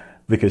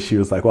 because she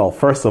was like, well,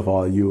 first of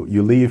all,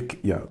 you leave,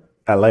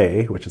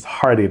 LA, which is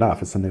hard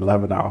enough. It's an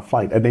 11-hour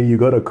flight. And then you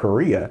go to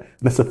Korea,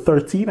 and it's a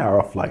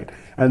 13-hour flight.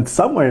 And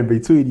somewhere in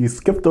between, you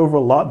skipped over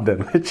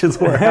London, which is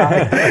where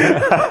I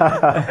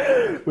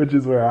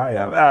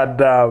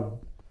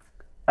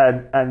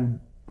am.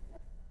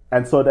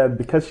 And so then,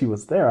 because she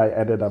was there, I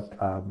ended up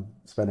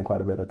spending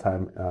quite a bit of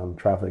time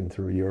traveling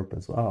through Europe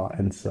as well.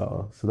 And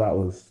so that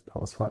was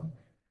fun.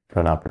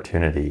 An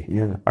opportunity.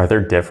 Yeah. Are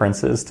there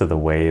differences to the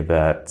way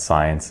that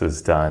science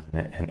is done?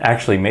 And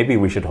actually, maybe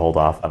we should hold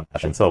off on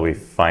that until we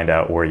find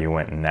out where you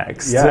went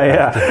next.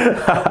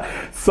 Yeah.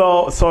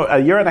 So a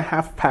year and a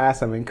half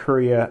passed. I'm in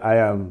Korea. I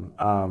am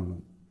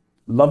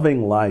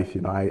loving life.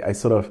 I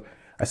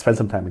spent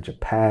some time in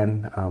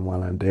Japan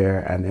while I'm there,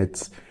 and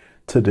it's,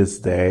 to this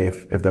day,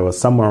 if there was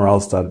somewhere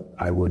else that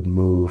I would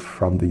move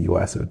from the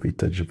US, it would be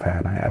to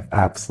Japan. I am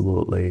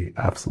absolutely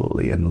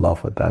in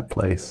love with that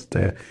place.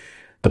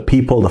 The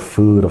people, the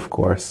food, of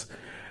course,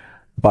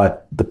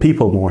 but the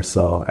people more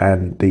so,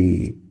 and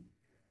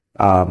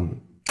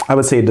I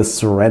would say the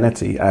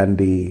serenity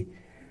and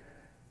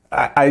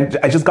I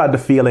just got the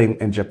feeling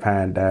in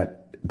Japan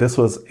that this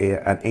was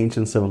an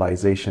ancient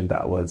civilization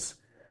that was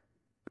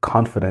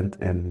confident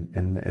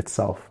in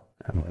itself.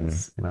 And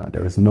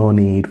there was no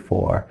need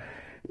for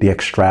the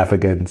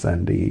extravagance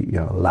and the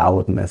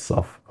loudness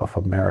of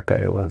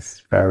America. It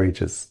was very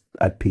just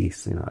at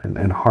peace,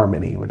 in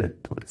harmony with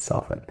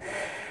itself.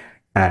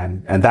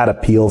 And that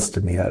appeals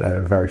to me at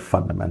a very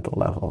fundamental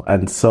level.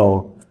 And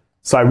so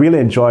I really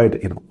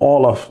enjoyed,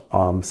 all of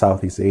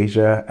Southeast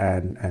Asia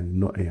and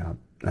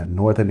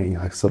northern.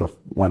 I sort of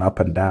went up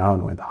and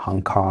down with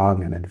Hong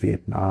Kong and in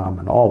Vietnam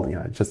and all,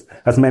 just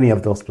as many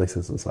of those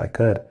places as I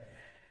could.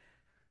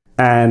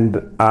 And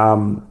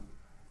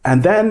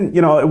then,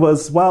 it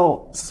was,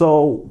 well,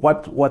 so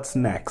what's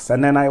next?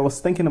 And then I was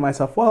thinking to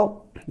myself,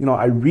 well,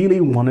 I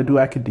really want to do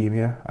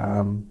academia,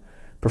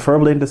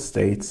 preferably in the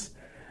States.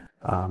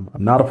 I'm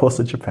not opposed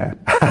to Japan.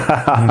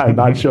 I'm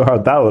not sure how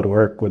that would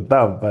work with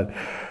them, but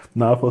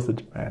not opposed to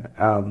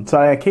Japan. So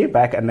I came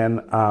back, and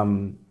then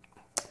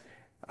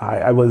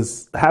I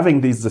was having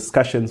these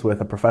discussions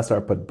with a professor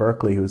up at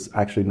Berkeley, who's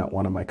actually not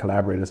one of my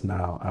collaborators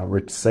now,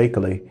 Rich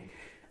Sakely.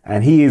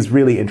 And he is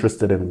really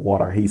interested in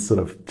water. He's sort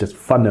of just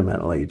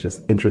fundamentally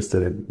just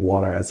interested in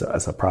water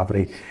as a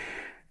property.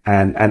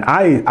 And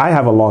I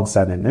have a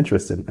long-standing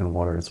interest in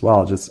water as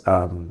well, just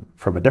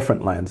from a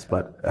different lens,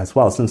 but as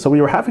well. So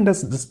we were having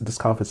this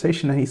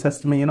conversation, and he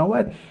says to me, you know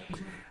what?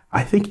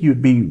 I think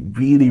you'd be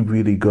really,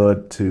 really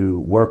good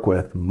to work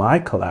with my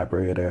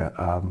collaborator,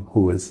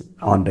 who is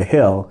on the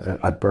Hill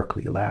at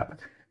Berkeley Lab.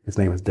 His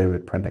name is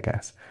David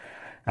Prendergast.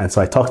 And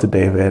so I talked to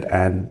David,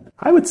 and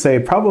I would say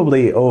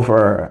probably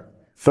over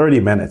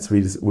 30 minutes,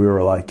 we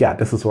were like, yeah,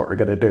 this is what we're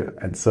going to do.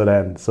 And so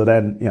then,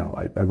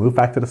 I moved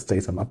back to the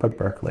States. I'm up at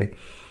Berkeley,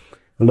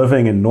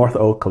 living in North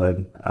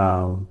Oakland,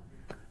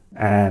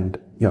 and,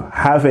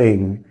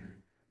 having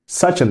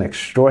such an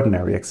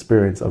extraordinary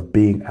experience of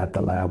being at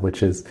the lab,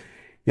 which is,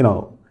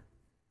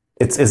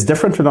 it's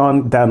different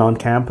than on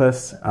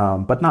campus,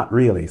 but not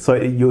really. So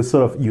you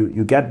sort of,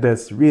 you get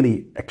this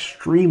really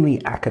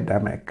extremely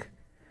academic,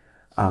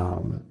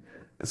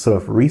 sort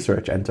of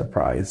research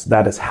enterprise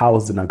that is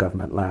housed in a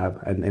government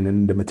lab and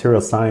in the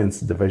material science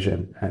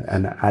division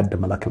and at the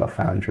molecular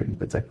foundry in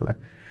particular.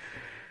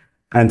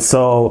 And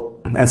so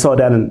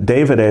then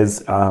David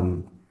is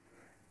a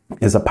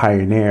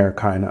pioneer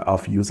kind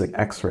of using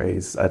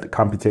X-rays,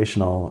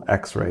 computational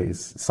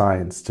X-rays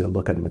science to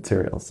look at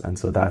materials. And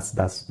so that's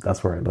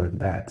where I learned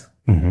that,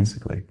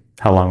 basically.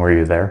 How long were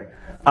you there?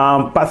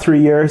 About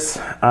 3 years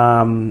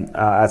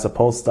as a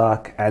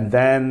postdoc. And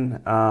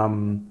then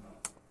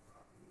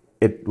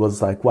it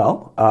was like,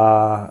 well,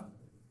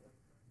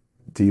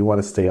 do you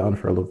want to stay on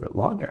for a little bit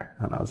longer?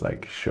 And I was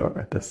like,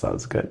 sure, this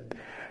sounds good.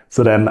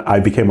 So then I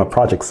became a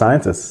project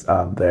scientist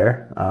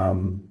there,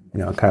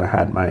 kind of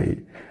had my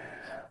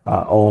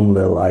own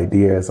little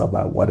ideas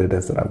about what it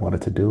is that I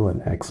wanted to do,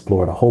 and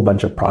explored a whole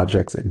bunch of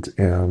projects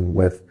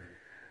with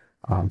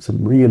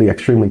some really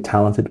extremely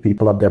talented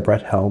people up there.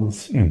 Brett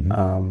Helms,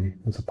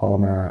 who's a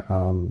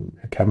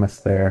polymer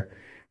chemist there.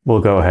 We'll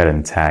go ahead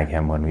and tag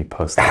him when we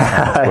post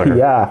that on Twitter.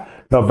 Yeah,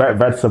 no,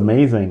 Brett's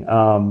amazing.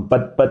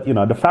 But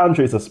the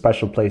Foundry is a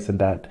special place in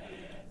that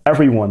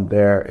everyone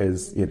there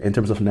is, in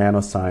terms of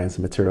nanoscience,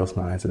 material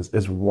science,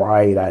 is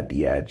right at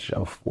the edge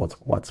of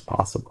what's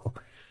possible.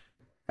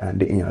 And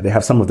they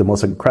have some of the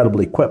most incredible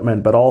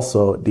equipment, but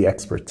also the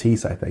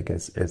expertise, I think,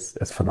 is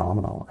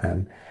phenomenal.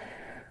 And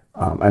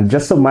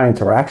just so my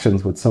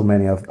interactions with so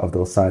many of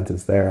those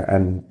scientists there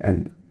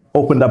and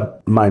opened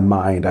up my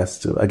mind as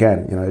to,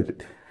 again,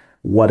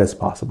 what is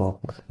possible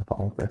with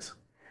all of this.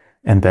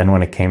 And then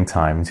when it came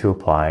time to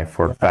apply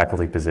for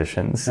faculty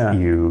positions,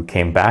 you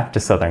came back to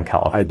Southern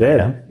California. I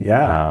did,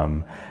 yeah.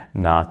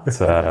 Not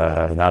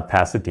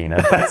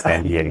Pasadena, but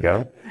San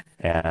Diego.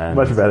 And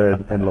much better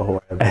in La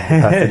Jolla than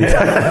Pasadena.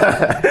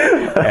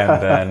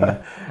 And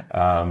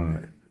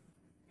then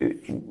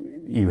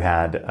you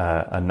had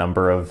a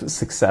number of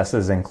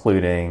successes,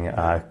 including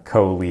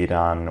co-lead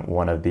on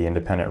one of the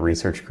independent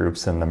research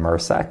groups in the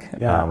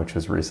MERSEC, which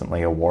was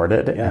recently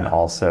awarded, and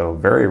also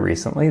very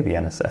recently the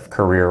NSF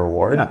Career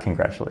Award.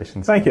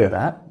 Congratulations! Thank you. For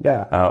that.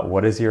 Yeah.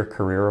 What is your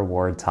career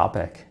award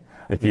topic?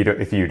 If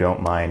you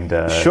don't mind.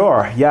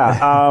 Sure.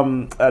 Yeah.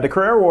 The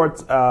Career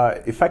Award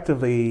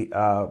effectively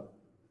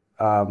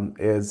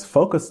is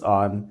focused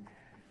on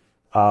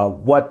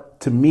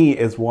what to me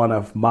is one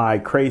of my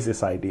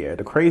craziest idea.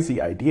 The crazy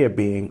idea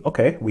being,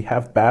 okay, we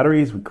have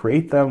batteries, we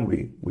create them,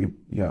 we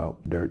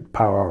they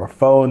power our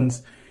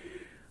phones.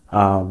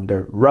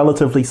 They're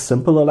relatively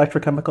simple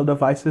electrochemical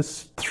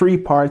devices, 3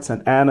 parts: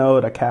 an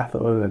anode, a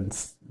cathode, and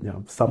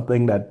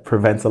something that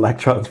prevents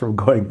electrons from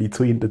going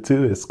between the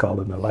two is called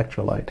an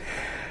electrolyte.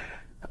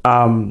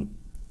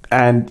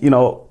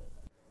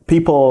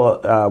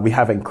 People, we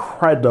have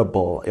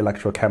incredible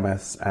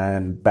electrochemists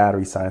and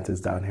battery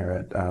scientists down here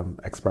at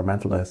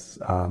experimentalists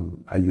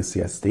at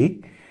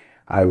UCSD.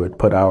 I would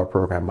put our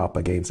program up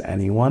against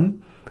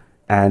anyone,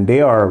 and they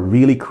are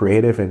really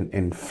creative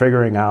in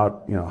figuring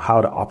out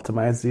how to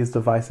optimize these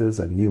devices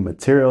and new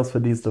materials for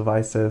these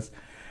devices.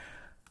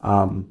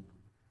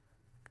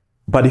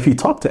 But if you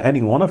talk to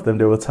any one of them,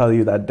 they will tell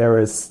you that there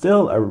is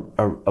still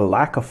a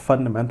lack of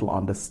fundamental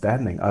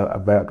understanding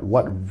about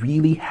what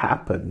really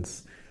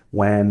happens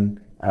when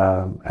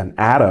an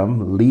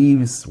atom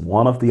leaves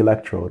one of the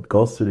electrode,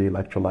 goes to the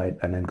electrolyte,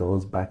 and then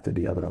goes back to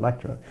the other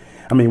electrode.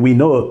 I mean, we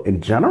know in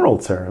general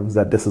terms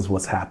that this is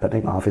what's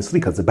happening, obviously,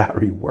 because the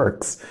battery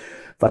works.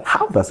 But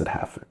how does it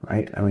happen,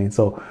 right? I mean, that's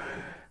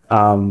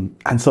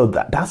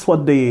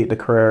what the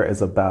career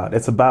is about.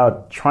 It's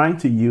about trying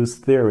to use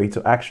theory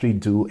to actually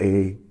do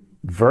a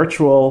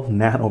virtual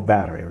nano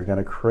battery. We're going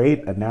to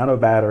create a nano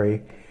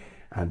battery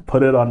and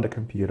put it on the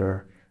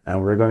computer,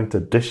 and we're going to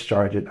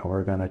discharge it, and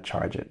we're going to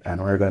charge it,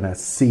 and we're going to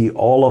see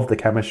all of the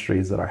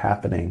chemistries that are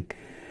happening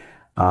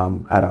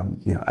at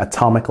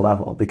atomic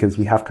level, because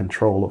we have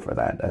control over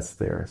that as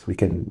theorists. We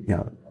can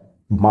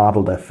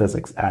model the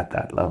physics at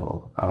that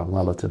level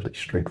relatively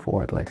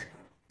straightforwardly.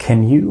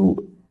 Can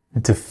you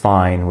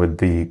define, with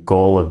the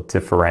goal of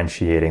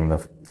differentiating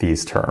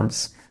these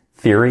terms,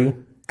 theory,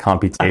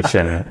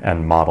 computation,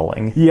 and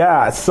modeling?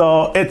 Yeah,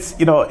 so it's,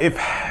 if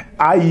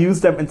I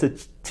use them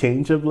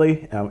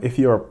interchangeably, if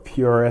you're a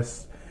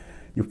purist,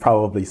 you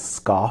probably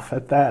scoff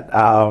at that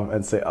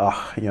and say,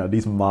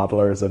 these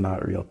modelers are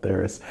not real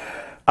theorists.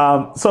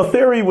 So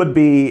theory would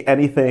be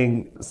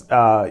anything,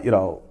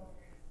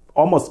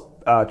 almost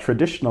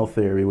traditional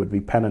theory would be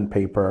pen and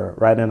paper,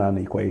 writing down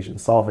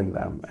equations, solving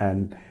them,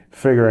 and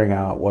figuring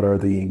out what are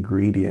the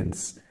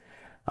ingredients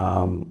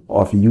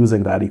of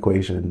using that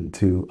equation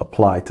to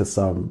apply to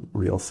some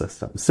real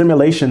system.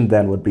 Simulation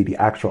then would be the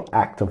actual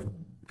act of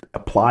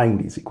applying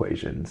these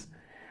equations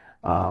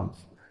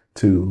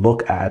to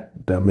look at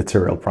the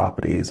material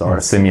properties. Or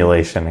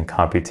simulation and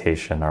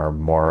computation are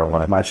more or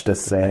less much the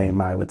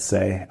same, I would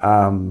say.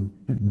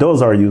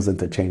 Those are used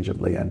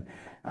interchangeably,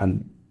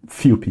 and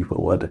few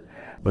people would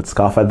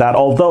scoff at that.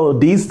 Although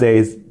these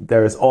days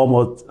there is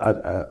almost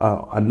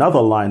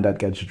another line that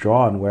gets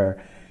drawn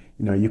where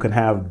you can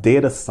have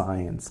data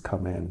science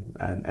come in,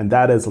 and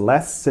that is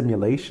less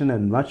simulation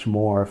and much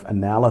more of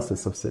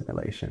analysis of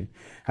simulation.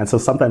 And so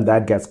sometimes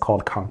that gets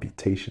called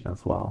computation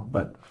as well,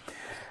 but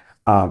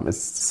it's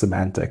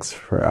semantics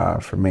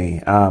for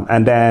me.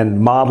 And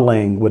then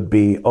modeling would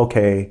be,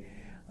 okay,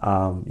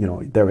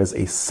 there is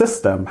a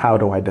system. How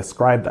do I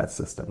describe that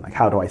system? Like,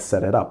 how do I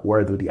set it up?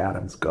 Where do the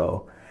atoms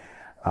go?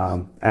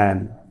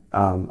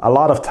 A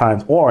lot of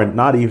times, or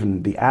not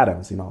even the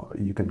atoms,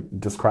 you can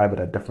describe it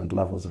at different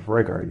levels of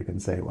rigor. You can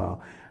say,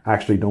 well, I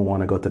actually don't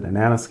want to go to the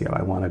nanoscale.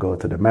 I want to go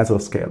to the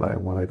mesoscale. I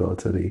want to go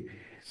to the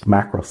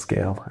macro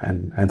scale.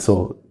 And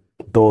so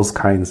those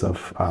kinds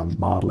of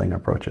modeling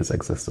approaches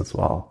exist as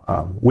well.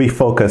 We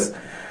focus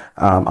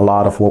a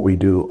lot of what we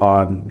do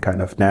on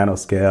kind of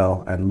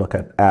nanoscale and look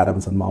at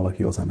atoms and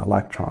molecules and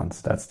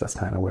electrons. That's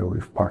kind of where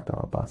we've parked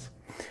our bus.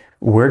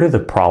 Where do the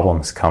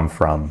problems come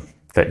from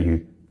that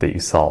you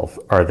solve?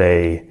 Are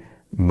they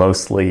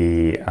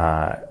mostly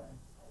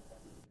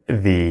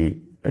the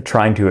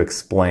trying to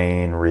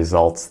explain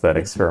results that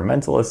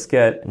experimentalists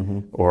get,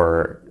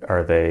 or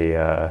are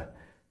they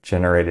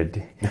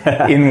generated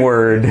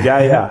inward?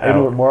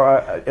 Inward,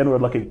 more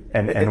inward looking.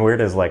 And where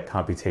does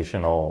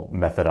computational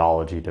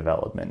methodology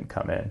development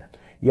come in?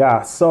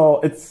 Yeah,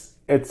 so it's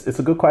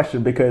a good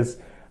question, because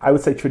I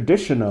would say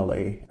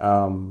traditionally,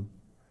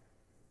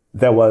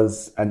 there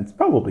was, and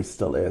probably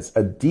still is,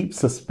 a deep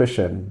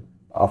suspicion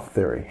of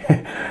theory.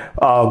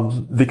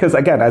 Because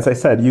again, as I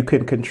said, you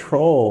can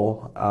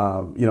control,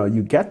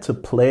 you get to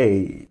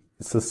play,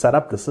 to set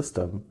up the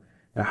system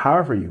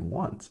however you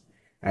want.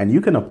 And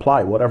you can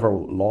apply whatever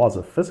laws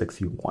of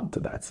physics you want to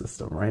that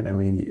system, right? I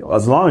mean,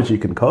 as long as you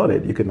can code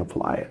it, you can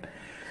apply it.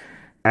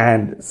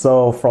 And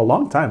so for a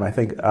long time, I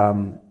think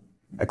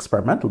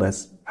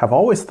experimentalists have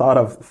always thought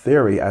of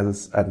theory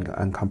as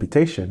and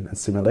computation and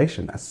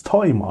simulation as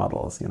toy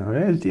models.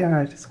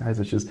 These guys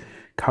are just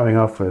coming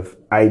up with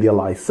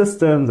idealized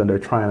systems and they're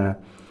trying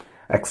to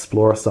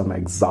explore some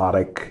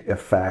exotic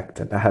effect,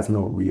 and that has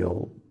no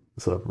real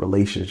sort of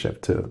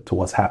relationship to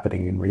what's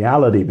happening in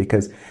reality,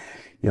 because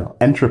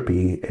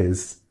entropy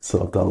is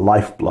sort of the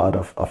lifeblood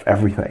of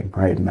everything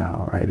right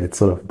now, right? It's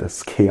sort of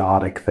this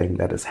chaotic thing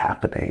that is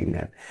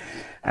happening,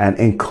 and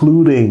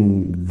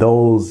including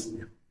those,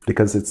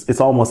 because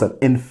it's almost an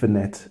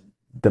infinite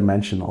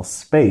dimensional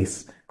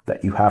space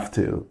that you have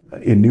to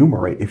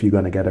enumerate if you're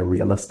going to get a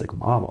realistic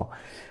model.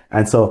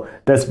 And so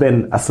there's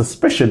been a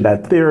suspicion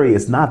that theory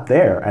is not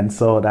there, and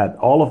so that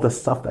all of the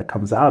stuff that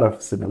comes out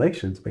of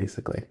simulations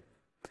basically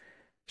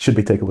should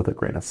be taken with a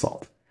grain of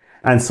salt.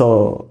 And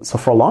so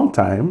for a long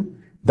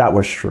time, that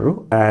was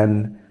true.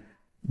 And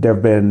there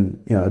have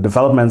been,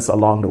 developments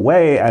along the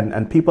way,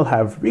 and people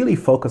have really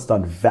focused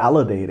on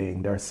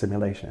validating their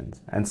simulations.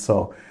 And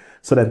so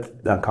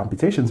that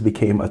computations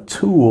became a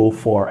tool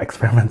for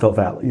experimental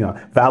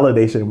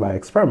validation by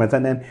experiments.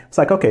 And then it's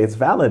like, okay, it's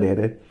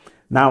validated.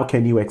 Now,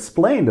 can you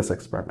explain this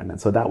experiment?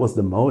 And so that was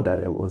the mode that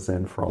it was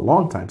in for a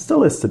long time,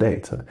 still is today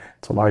to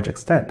a large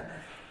extent.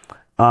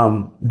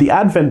 The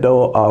advent,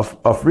 though,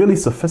 of really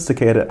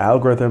sophisticated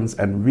algorithms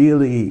and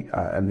really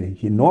an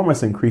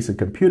enormous increase in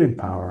computing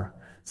power,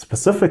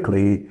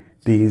 specifically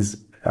these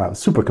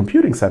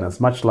supercomputing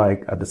centers, much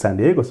like the San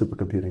Diego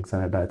Supercomputing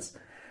Center that's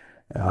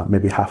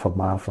maybe half a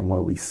mile from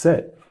where we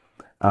sit,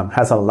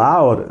 has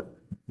allowed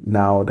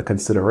now the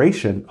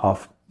consideration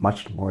of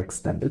much more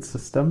extended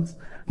systems,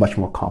 much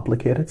more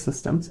complicated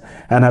systems,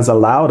 and has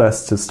allowed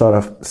us to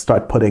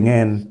start putting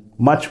in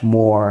much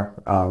more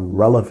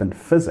relevant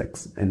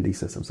physics in these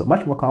systems, so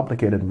much more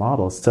complicated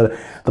models, to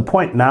the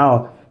point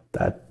now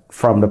that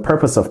from the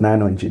purpose of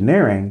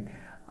nanoengineering,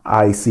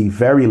 I see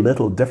very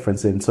little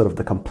difference in sort of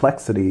the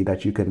complexity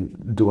that you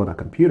can do on a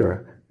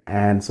computer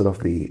and sort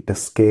of the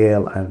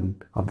scale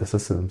and of the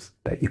systems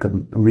that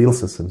real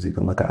systems you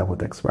can look at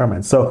with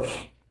experiments. So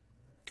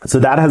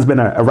that has been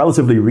a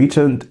relatively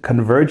recent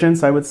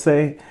convergence, I would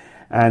say.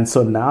 And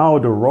so now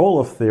the role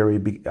of theory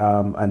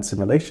and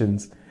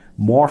simulations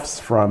morphs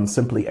from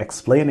simply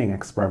explaining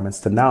experiments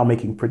to now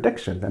making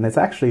predictions. And it's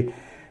actually,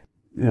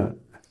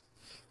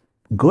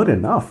 good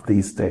enough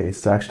these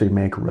days to actually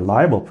make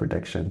reliable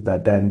predictions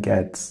that then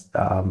gets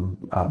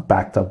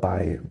backed up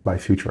by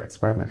future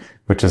experiments.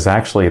 Which is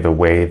actually the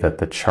way that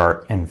the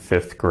chart in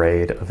 5th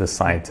grade of the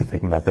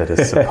scientific method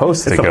is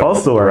supposed to go. It's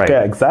supposed to work, right?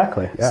 Yeah,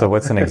 exactly. Yeah. So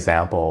what's an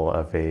example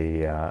of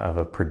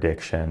a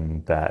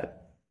prediction that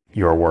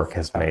your work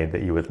has made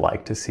that you would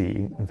like to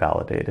see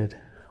validated?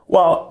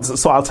 Well,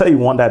 so I'll tell you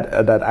one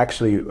that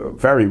actually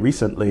very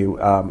recently,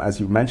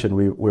 as you mentioned,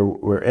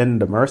 we're in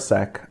the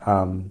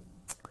MERSEC,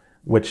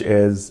 which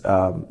is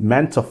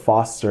meant to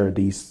foster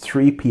these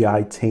 3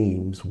 PI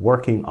teams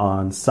working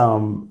on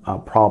some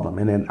problem.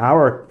 And in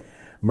our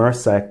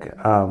MERSEC,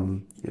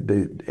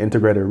 the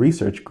Integrated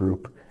Research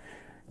Group,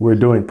 we're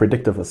doing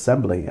predictive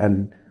assembly,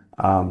 and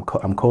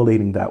I'm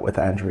co-leading that with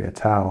Andrea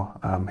Tao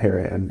here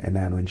in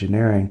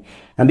NanoEngineering.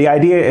 And the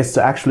idea is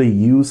to actually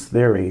use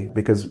theory,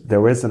 because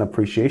there is an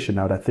appreciation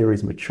now that theory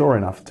is mature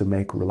enough to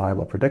make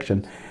reliable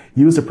prediction.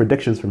 Use the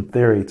predictions from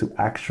theory to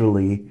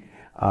actually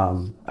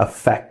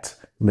affect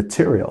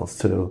materials,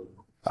 to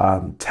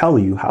tell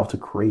you how to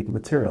create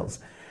materials.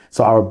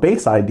 So our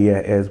base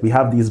idea is we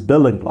have these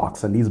building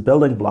blocks, and these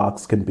building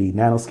blocks can be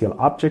nanoscale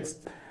objects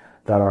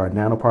that are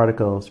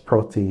nanoparticles,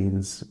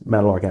 proteins,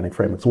 metal organic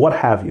fragments, what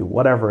have you,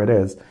 whatever it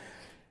is.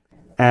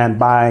 And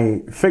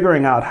by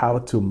figuring out how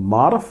to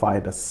modify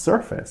the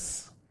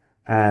surface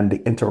and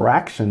the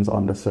interactions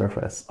on the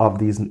surface of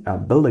these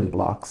building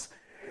blocks,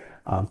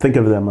 think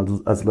of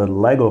them as little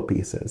Lego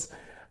pieces.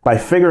 By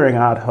figuring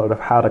out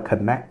how to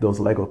connect those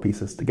Lego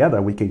pieces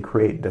together, we can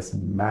create this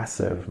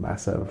massive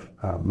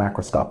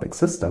macroscopic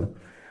system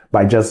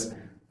by just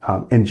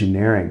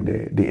engineering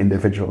the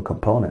individual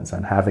components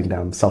and having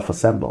them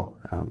self-assemble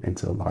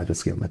into larger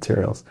scale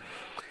materials.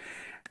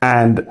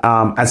 And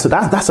so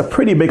that's a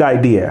pretty big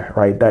idea,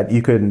 right? That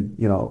you can,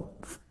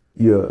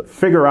 you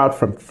figure out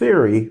from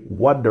theory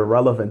what the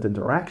relevant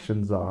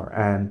interactions are,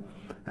 and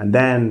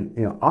then,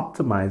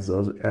 optimize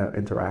those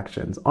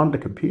interactions on the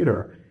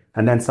computer.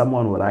 And then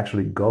someone would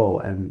actually go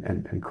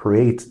and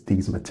create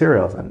these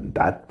materials. And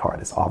that part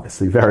is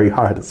obviously very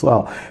hard as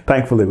well.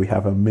 Thankfully, we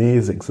have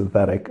amazing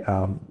synthetic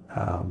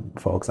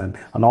folks and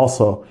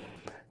also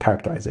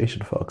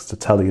characterization folks to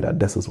tell you that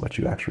this is what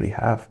you actually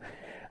have.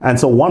 And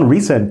so one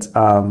recent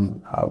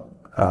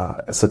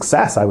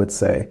success, I would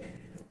say,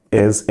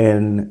 is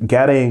in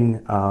getting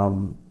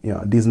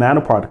these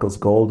nanoparticles,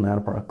 gold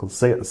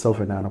nanoparticles,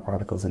 silver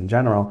nanoparticles in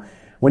general.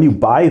 When you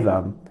buy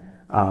them,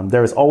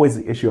 there is always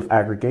the issue of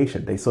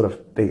aggregation.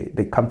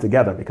 They come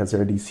together because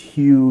there are these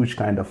huge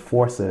kind of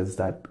forces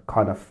that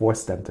kind of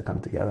force them to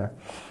come together.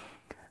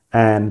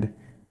 And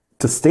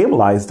to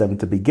stabilize them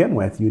to begin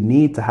with, you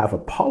need to have a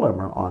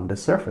polymer on the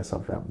surface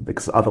of them,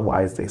 because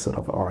otherwise they sort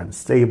of are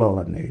unstable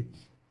and they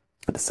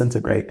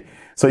disintegrate.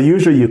 So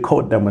usually you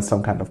coat them with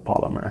some kind of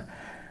polymer.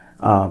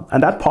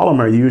 And that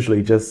polymer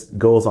usually just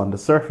goes on the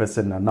surface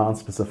in a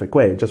non-specific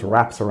way. It just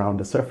wraps around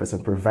the surface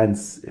and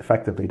prevents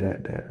effectively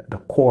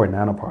the core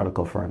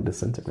nanoparticle from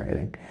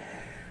disintegrating.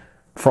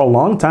 For a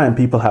long time,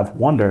 people have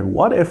wondered,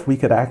 what if we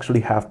could actually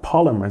have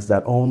polymers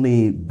that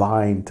only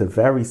bind to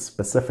very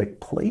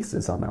specific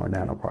places on our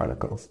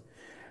nanoparticles?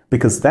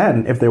 Because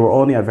then, if they were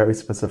only at very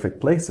specific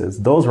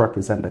places, those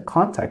represent the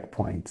contact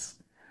points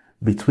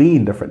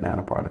between different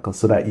nanoparticles,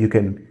 so that you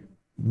can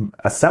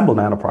assemble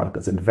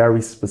nanoparticles in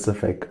very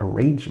specific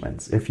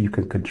arrangements if you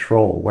can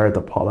control where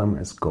the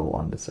polymers go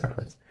on the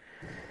surface.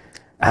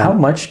 How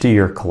much do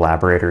your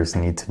collaborators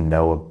need to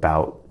know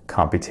about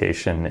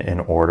computation in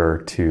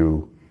order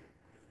to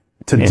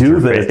do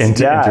this,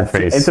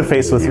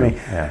 interface with me?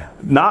 Yeah.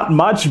 Not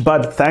much,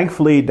 but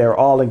thankfully they're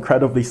all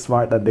incredibly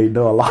smart and they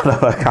know a lot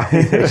about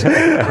computation.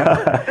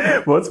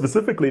 But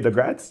specifically, the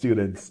grad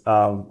students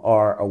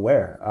are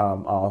aware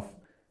of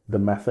the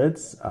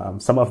methods.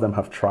 Some of them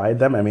have tried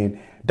them. I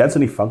mean,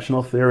 density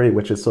functional theory,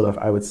 which is sort of,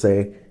 I would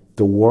say,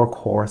 the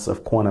workhorse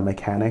of quantum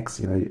mechanics,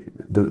 a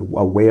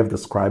way of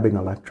describing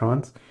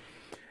electrons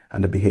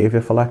and the behavior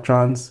of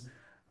electrons.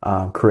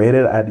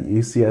 Created at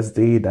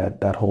UCSD,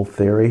 that whole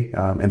theory.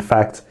 In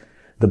fact,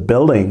 the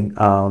building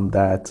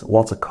that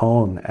Walter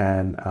Kohn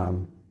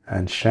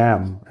and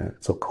Sham,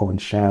 so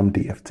Kohn-Sham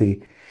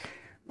DFT,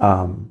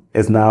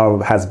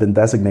 has been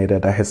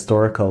designated a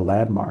historical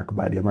landmark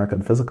by the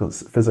American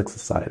Physics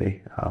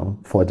Society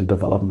for the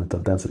development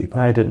of density.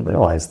 I didn't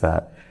realize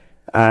that.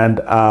 And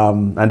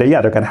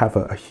they're going to have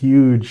a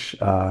huge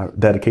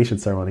dedication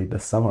ceremony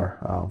this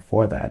summer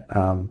for that.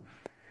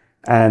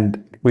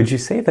 And would you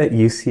say that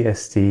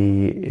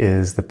UCSD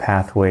is the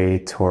pathway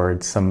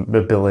towards some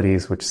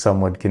abilities which some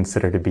would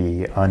consider to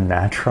be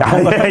unnatural?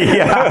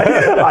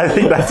 Yeah, I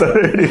think that's a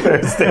really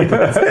fair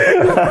statement.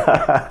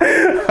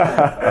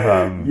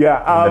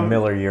 The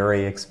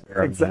Miller-Urey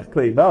experiment.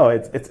 Exactly. No,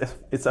 it's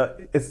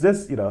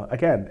this,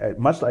 again,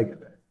 much like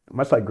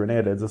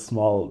Grenada, it's a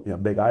small,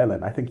 big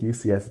island. I think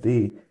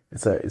UCSD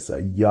is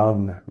a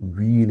young,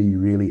 really,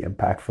 really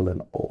impactful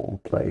and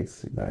old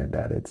place. In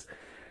that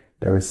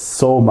there is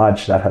so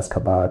much that has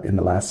come out in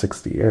the last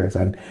 60 years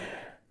and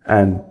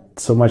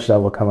so much that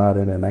will come out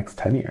in the next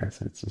 10 years.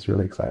 It's just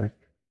really exciting.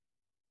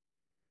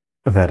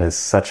 That is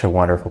such a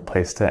wonderful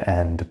place to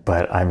end,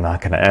 but I'm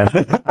not going to end.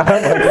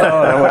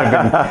 That would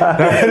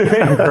have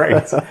been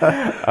great.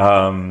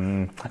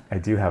 I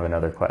do have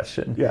another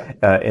question.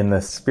 Yeah. In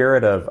the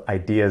spirit of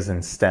ideas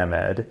in STEM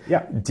ed,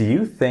 do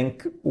you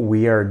think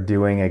we are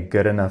doing a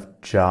good enough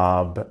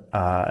job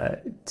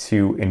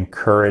to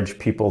encourage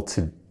people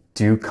to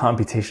do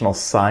computational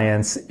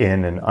science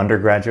in an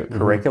undergraduate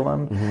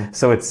curriculum? Mm-hmm.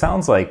 So it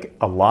sounds like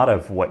a lot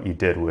of what you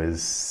did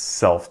was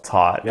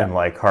self-taught and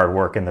like hard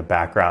work in the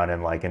background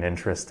and like an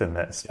interest in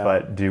this. Yeah.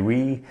 But do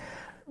we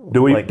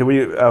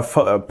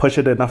push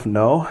it enough?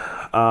 No.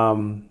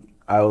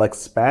 I'll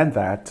expand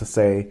that to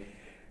say,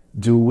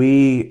 do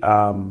we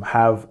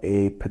have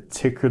a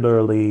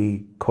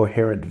particularly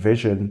coherent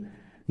vision,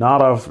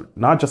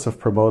 not just of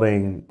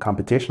promoting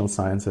computational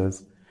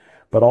sciences,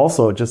 but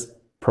also just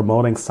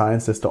promoting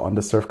sciences to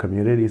underserved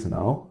communities?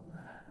 No.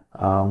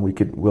 We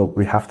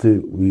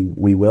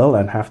will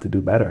and have to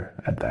do better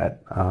at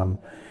that.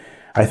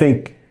 I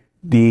think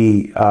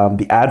the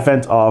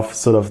advent of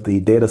sort of the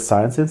Data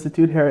Science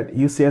Institute here at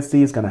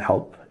UCSD is going to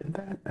help in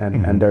that,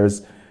 and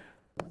there's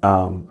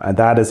and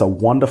that is a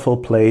wonderful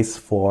place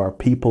for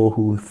people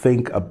who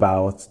think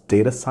about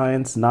data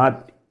science,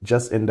 not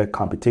just in the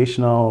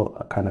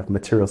computational kind of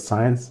material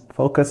science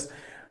focus,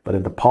 but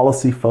in the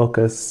policy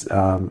focus,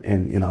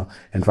 in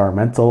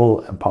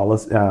environmental and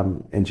policy,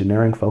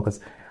 engineering focus,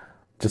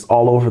 just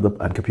all over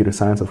and computer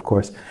science, of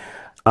course,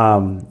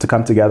 to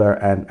come together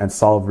and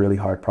solve really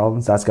hard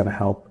problems. That's going to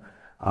help.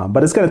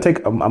 But it's going to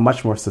take a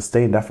much more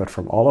sustained effort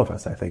from all of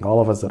us, I think, all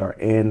of us that are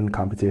in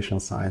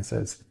computational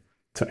sciences,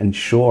 to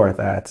ensure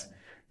that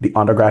the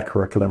undergrad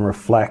curriculum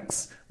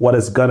reflects what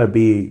is going to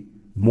be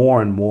more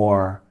and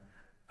more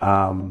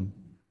kind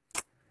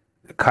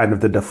of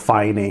the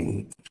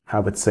defining, I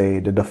would say,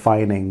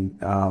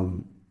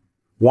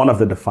 one of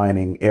the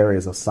defining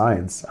areas of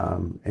science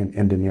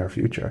in the near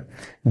future.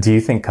 Do you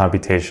think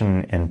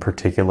computation in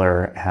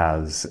particular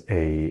has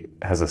a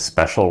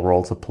special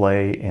role to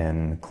play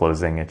in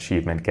closing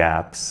achievement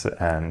gaps?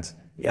 And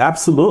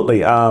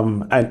absolutely.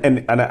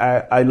 And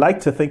I like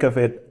to think of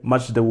it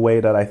much the way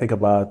that I think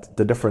about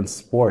the different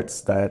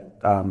sports that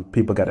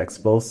people get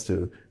exposed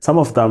to. Some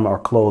of them are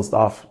closed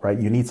off,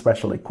 right? You need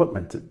special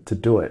equipment to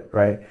do it,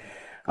 right?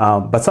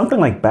 But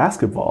something like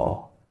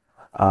basketball,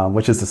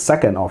 which is the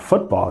second, or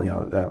football,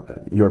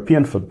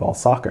 European football,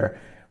 soccer,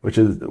 which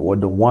is the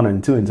 1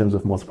 and 2 in terms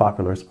of most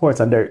popular sports.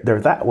 And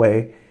they're that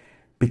way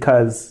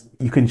because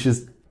you can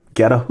just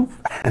get a hoop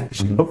and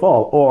shoot a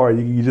ball, or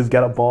you just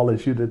get a ball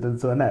and shoot it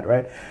into a net,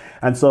 right?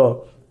 And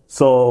so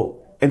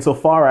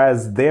insofar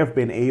as they've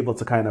been able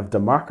to kind of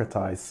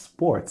democratize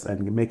sports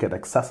and make it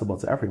accessible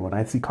to everyone,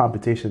 I see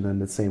computation in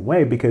the same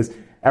way, because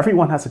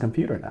everyone has a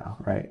computer now,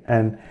 right?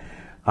 And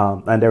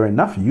there are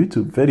enough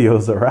YouTube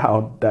videos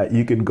around that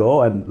you can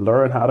go and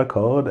learn how to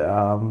code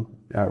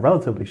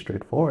relatively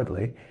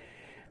straightforwardly,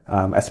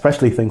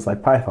 especially things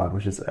like Python,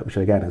 which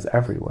again is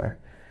everywhere.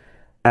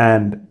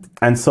 And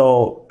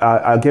so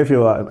I'll give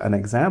you an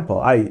example.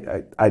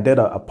 I did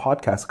a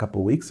podcast a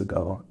couple of weeks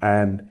ago,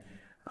 and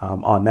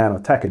on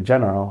nanotech in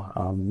general,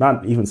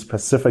 not even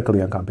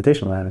specifically on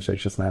computational nanotech,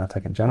 just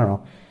nanotech in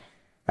general.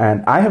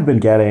 And I have been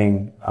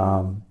getting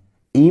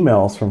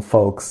emails from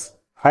folks.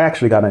 I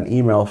actually got an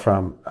email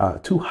from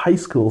 2 high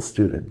school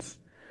students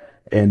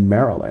in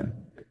Maryland,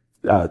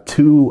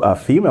 2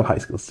 female high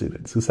school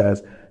students, who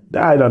says,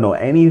 I don't know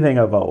anything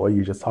about what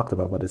you just talked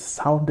about, but it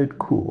sounded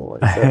cool.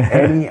 Is there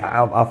any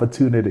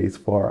opportunities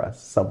for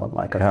us, someone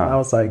like us? Yeah. And I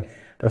was like,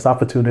 there's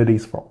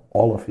opportunities for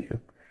all of you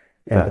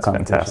in the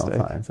computational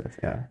sciences.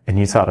 Yeah. And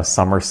you taught a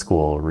summer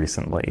school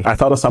recently. I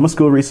taught a summer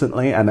school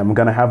recently, and I'm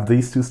going to have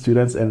these 2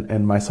 students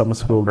in my summer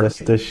school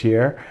this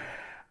year.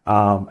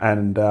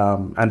 And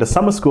the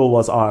summer school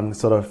was on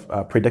sort of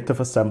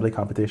predictive assembly,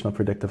 computational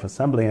predictive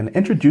assembly, and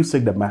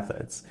introducing the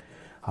methods.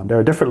 There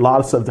are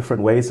lots of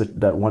different ways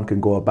that one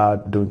can go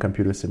about doing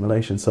computer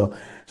simulation. So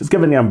just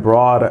giving them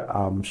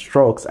broad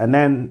strokes. And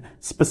then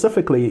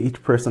specifically,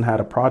 each person had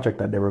a project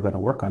that they were going to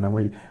work on. And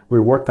we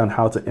worked on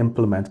how to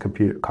implement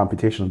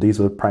computational. These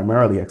were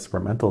primarily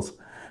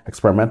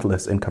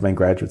experimentalists, incoming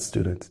graduate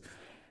students,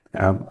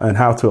 and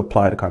how to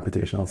apply the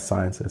computational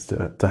sciences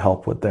to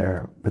help with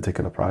their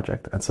particular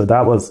project. And so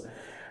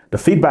the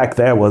feedback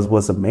there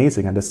was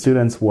amazing. And the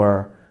students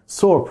were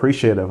so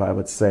appreciative, I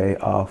would say,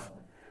 of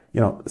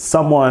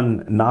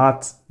someone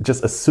not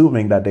just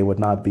assuming that they would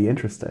not be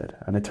interested.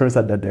 And it turns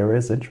out that there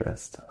is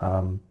interest.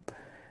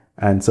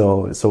 And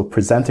so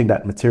presenting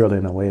that material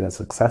in a way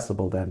that's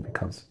accessible then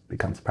becomes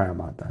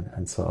paramount.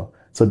 And so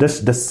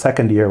this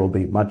second year will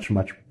be much,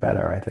 much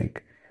better, I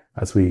think,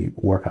 as we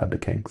work out the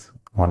kinks.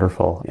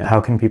 Wonderful. Yeah. How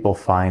can people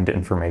find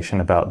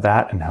information about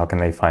that, and how can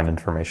they find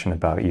information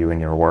about you and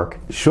your work?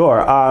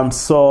 Sure.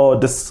 So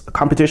this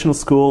computational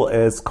school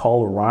is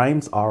called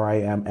RIMES,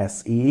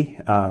 R-I-M-S-E.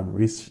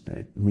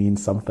 It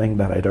means something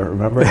that I don't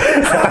remember.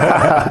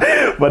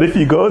 But if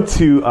you go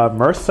to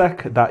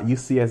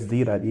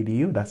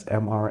mersec.ucsd.edu, that's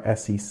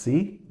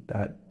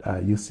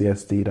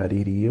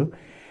mrsec.ucsd.edu,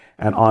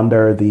 and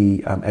under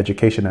the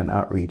education and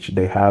outreach,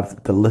 they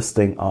have the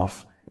listing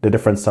of the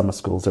different summer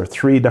schools. There are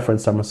 3 different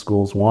summer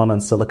schools, one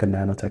on silicon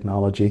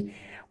nanotechnology,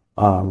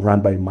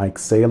 run by Mike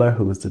Saylor,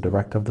 who is the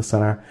director of the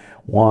center,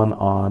 one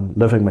on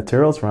living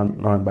materials,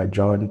 run by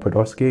Jordan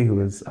Podolsky,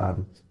 who is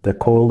the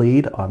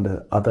co-lead on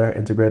the other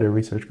integrated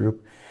research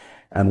group,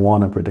 and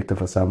one on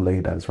predictive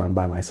assembly that is run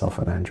by myself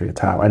and Andrea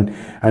Tao.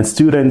 And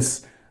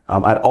students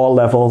at all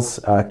levels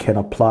can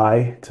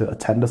apply to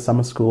attend the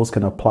summer schools,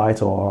 can apply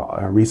to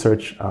our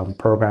research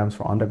programs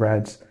for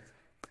undergrads,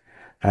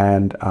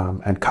 and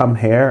come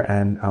here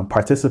and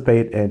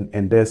participate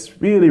in this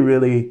really,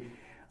 really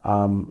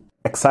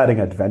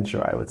exciting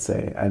adventure, I would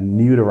say, and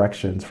new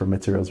directions for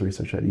materials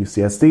research at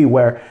UCSD,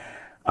 where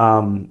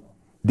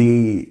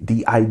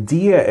the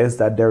idea is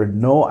that there are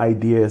no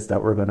ideas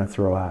that we're going to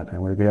throw out,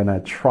 and we're going to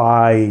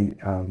try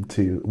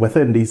to,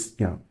 within these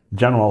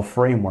general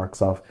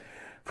frameworks of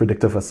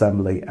predictive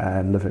assembly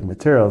and living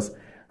materials,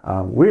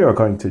 we are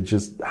going to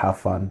just have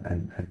fun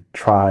and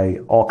try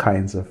all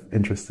kinds of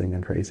interesting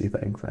and crazy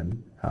things,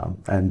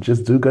 and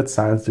just do good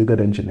science, do good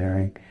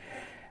engineering,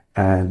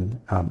 and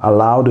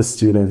allow the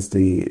students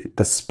the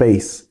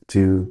space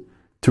to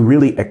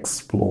really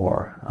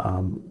explore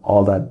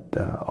all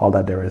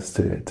that there is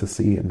to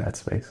see in that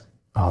space.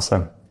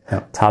 Awesome.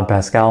 Yeah. Tod,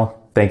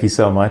 Pascal, thank you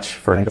so much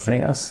for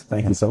joining us.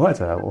 Thank you so much.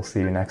 We'll see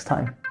you next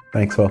time.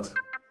 Thanks, folks.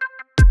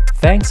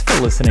 Thanks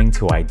for listening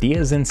to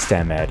Ideas in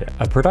STEM Ed,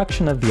 a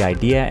production of the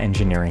Idea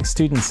Engineering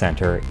Student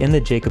Center in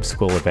the Jacobs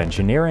School of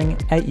Engineering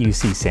at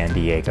UC San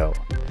Diego.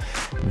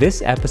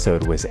 This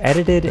episode was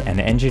edited and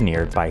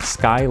engineered by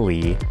Sky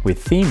Lee,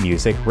 with theme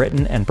music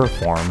written and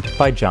performed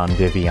by John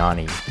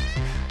Viviani.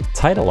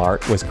 Title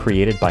art was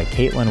created by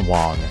Caitlin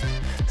Wong.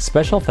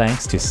 Special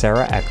thanks to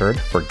Sarah Eckert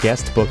for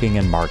guest booking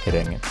and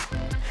marketing.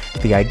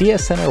 The Idea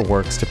Center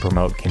works to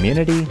promote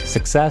community,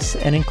 success,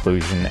 and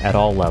inclusion at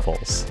all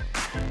levels.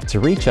 To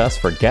reach us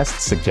for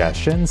guest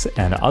suggestions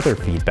and other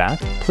feedback,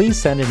 please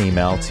send an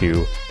email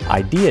to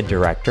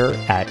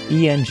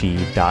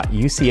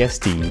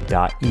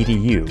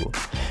ideadirector@eng.ucsd.edu.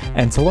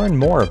 And to learn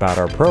more about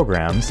our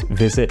programs,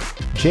 visit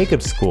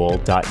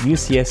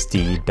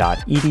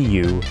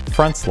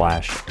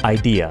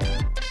jacobschool.ucsd.edu/idea.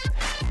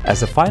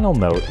 As a final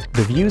note,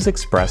 the views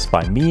expressed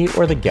by me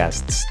or the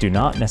guests do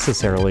not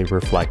necessarily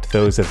reflect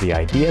those of the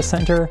Idea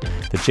Center,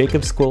 the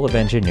Jacobs School of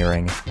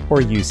Engineering, or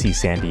UC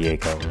San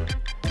Diego.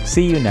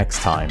 See you next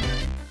time.